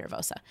Cafe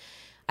Nervosa.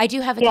 I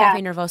do have a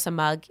Cafe Nervosa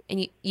mug,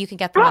 and you can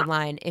get them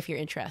online if you're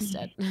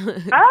interested.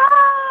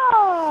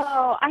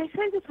 Oh, I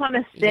just want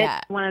to sit in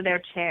one of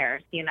their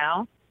chairs,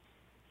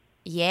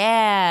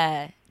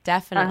 Yeah,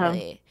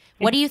 definitely.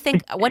 What do you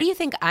think? What do you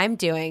think I'm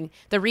doing?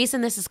 The reason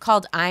this is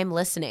called I'm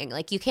Listening,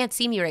 like you can't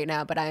see me right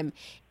now, but I'm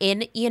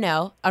in,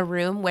 a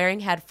room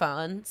wearing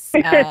headphones,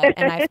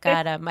 and I've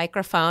got a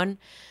microphone.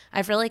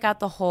 I've really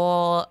got the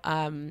whole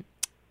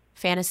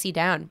fantasy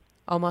down,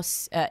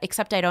 almost.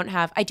 Except I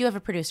do have a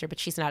producer, but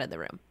she's not in the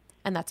room,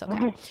 and that's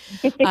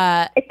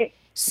okay.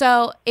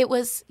 So it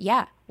was,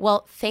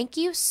 Well, thank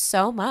you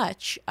so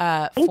much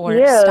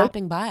for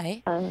stopping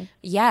by.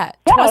 It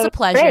was a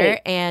pleasure,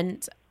 great.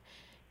 And.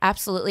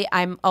 Absolutely.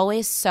 I'm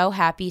always so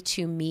happy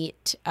to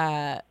meet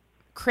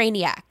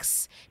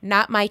craniacs.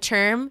 Not my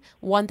term,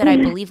 one that I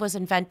believe was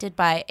invented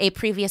by a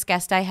previous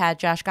guest I had,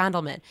 Josh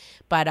Gondelman.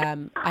 But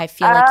I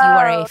feel like you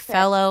are a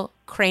fellow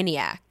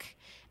craniac.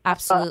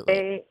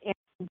 Absolutely.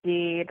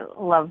 Indeed.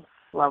 Love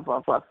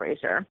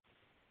Frasier.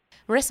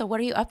 Marissa, what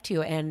are you up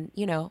to? And,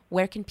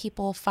 where can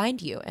people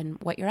find you and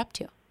what you're up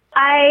to?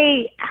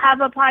 I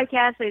have a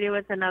podcast I do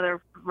with another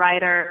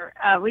writer.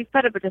 We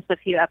put up just a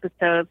few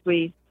episodes.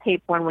 We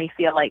tape when we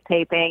feel like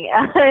taping.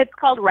 It's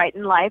called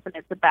Writing Life, and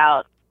it's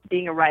about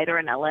being a writer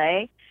in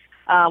LA.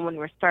 When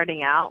you're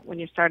starting out,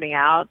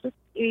 just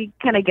you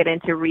kind of get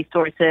into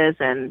resources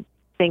and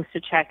things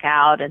to check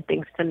out and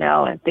things to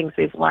know and things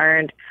we've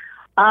learned.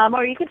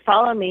 Or you can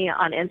follow me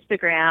on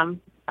Instagram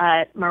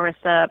at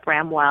Marissa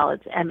Bramwell.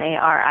 It's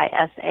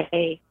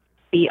MARISA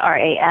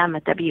BRAM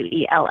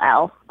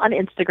WELL on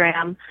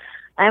Instagram.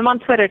 I'm on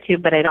Twitter too,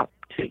 but I don't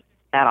tweet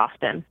that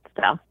often.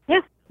 So, yeah.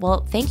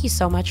 Well, thank you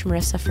so much,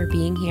 Marissa, for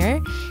being here.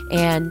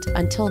 And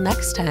until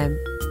next time,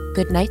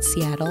 good night,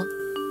 Seattle.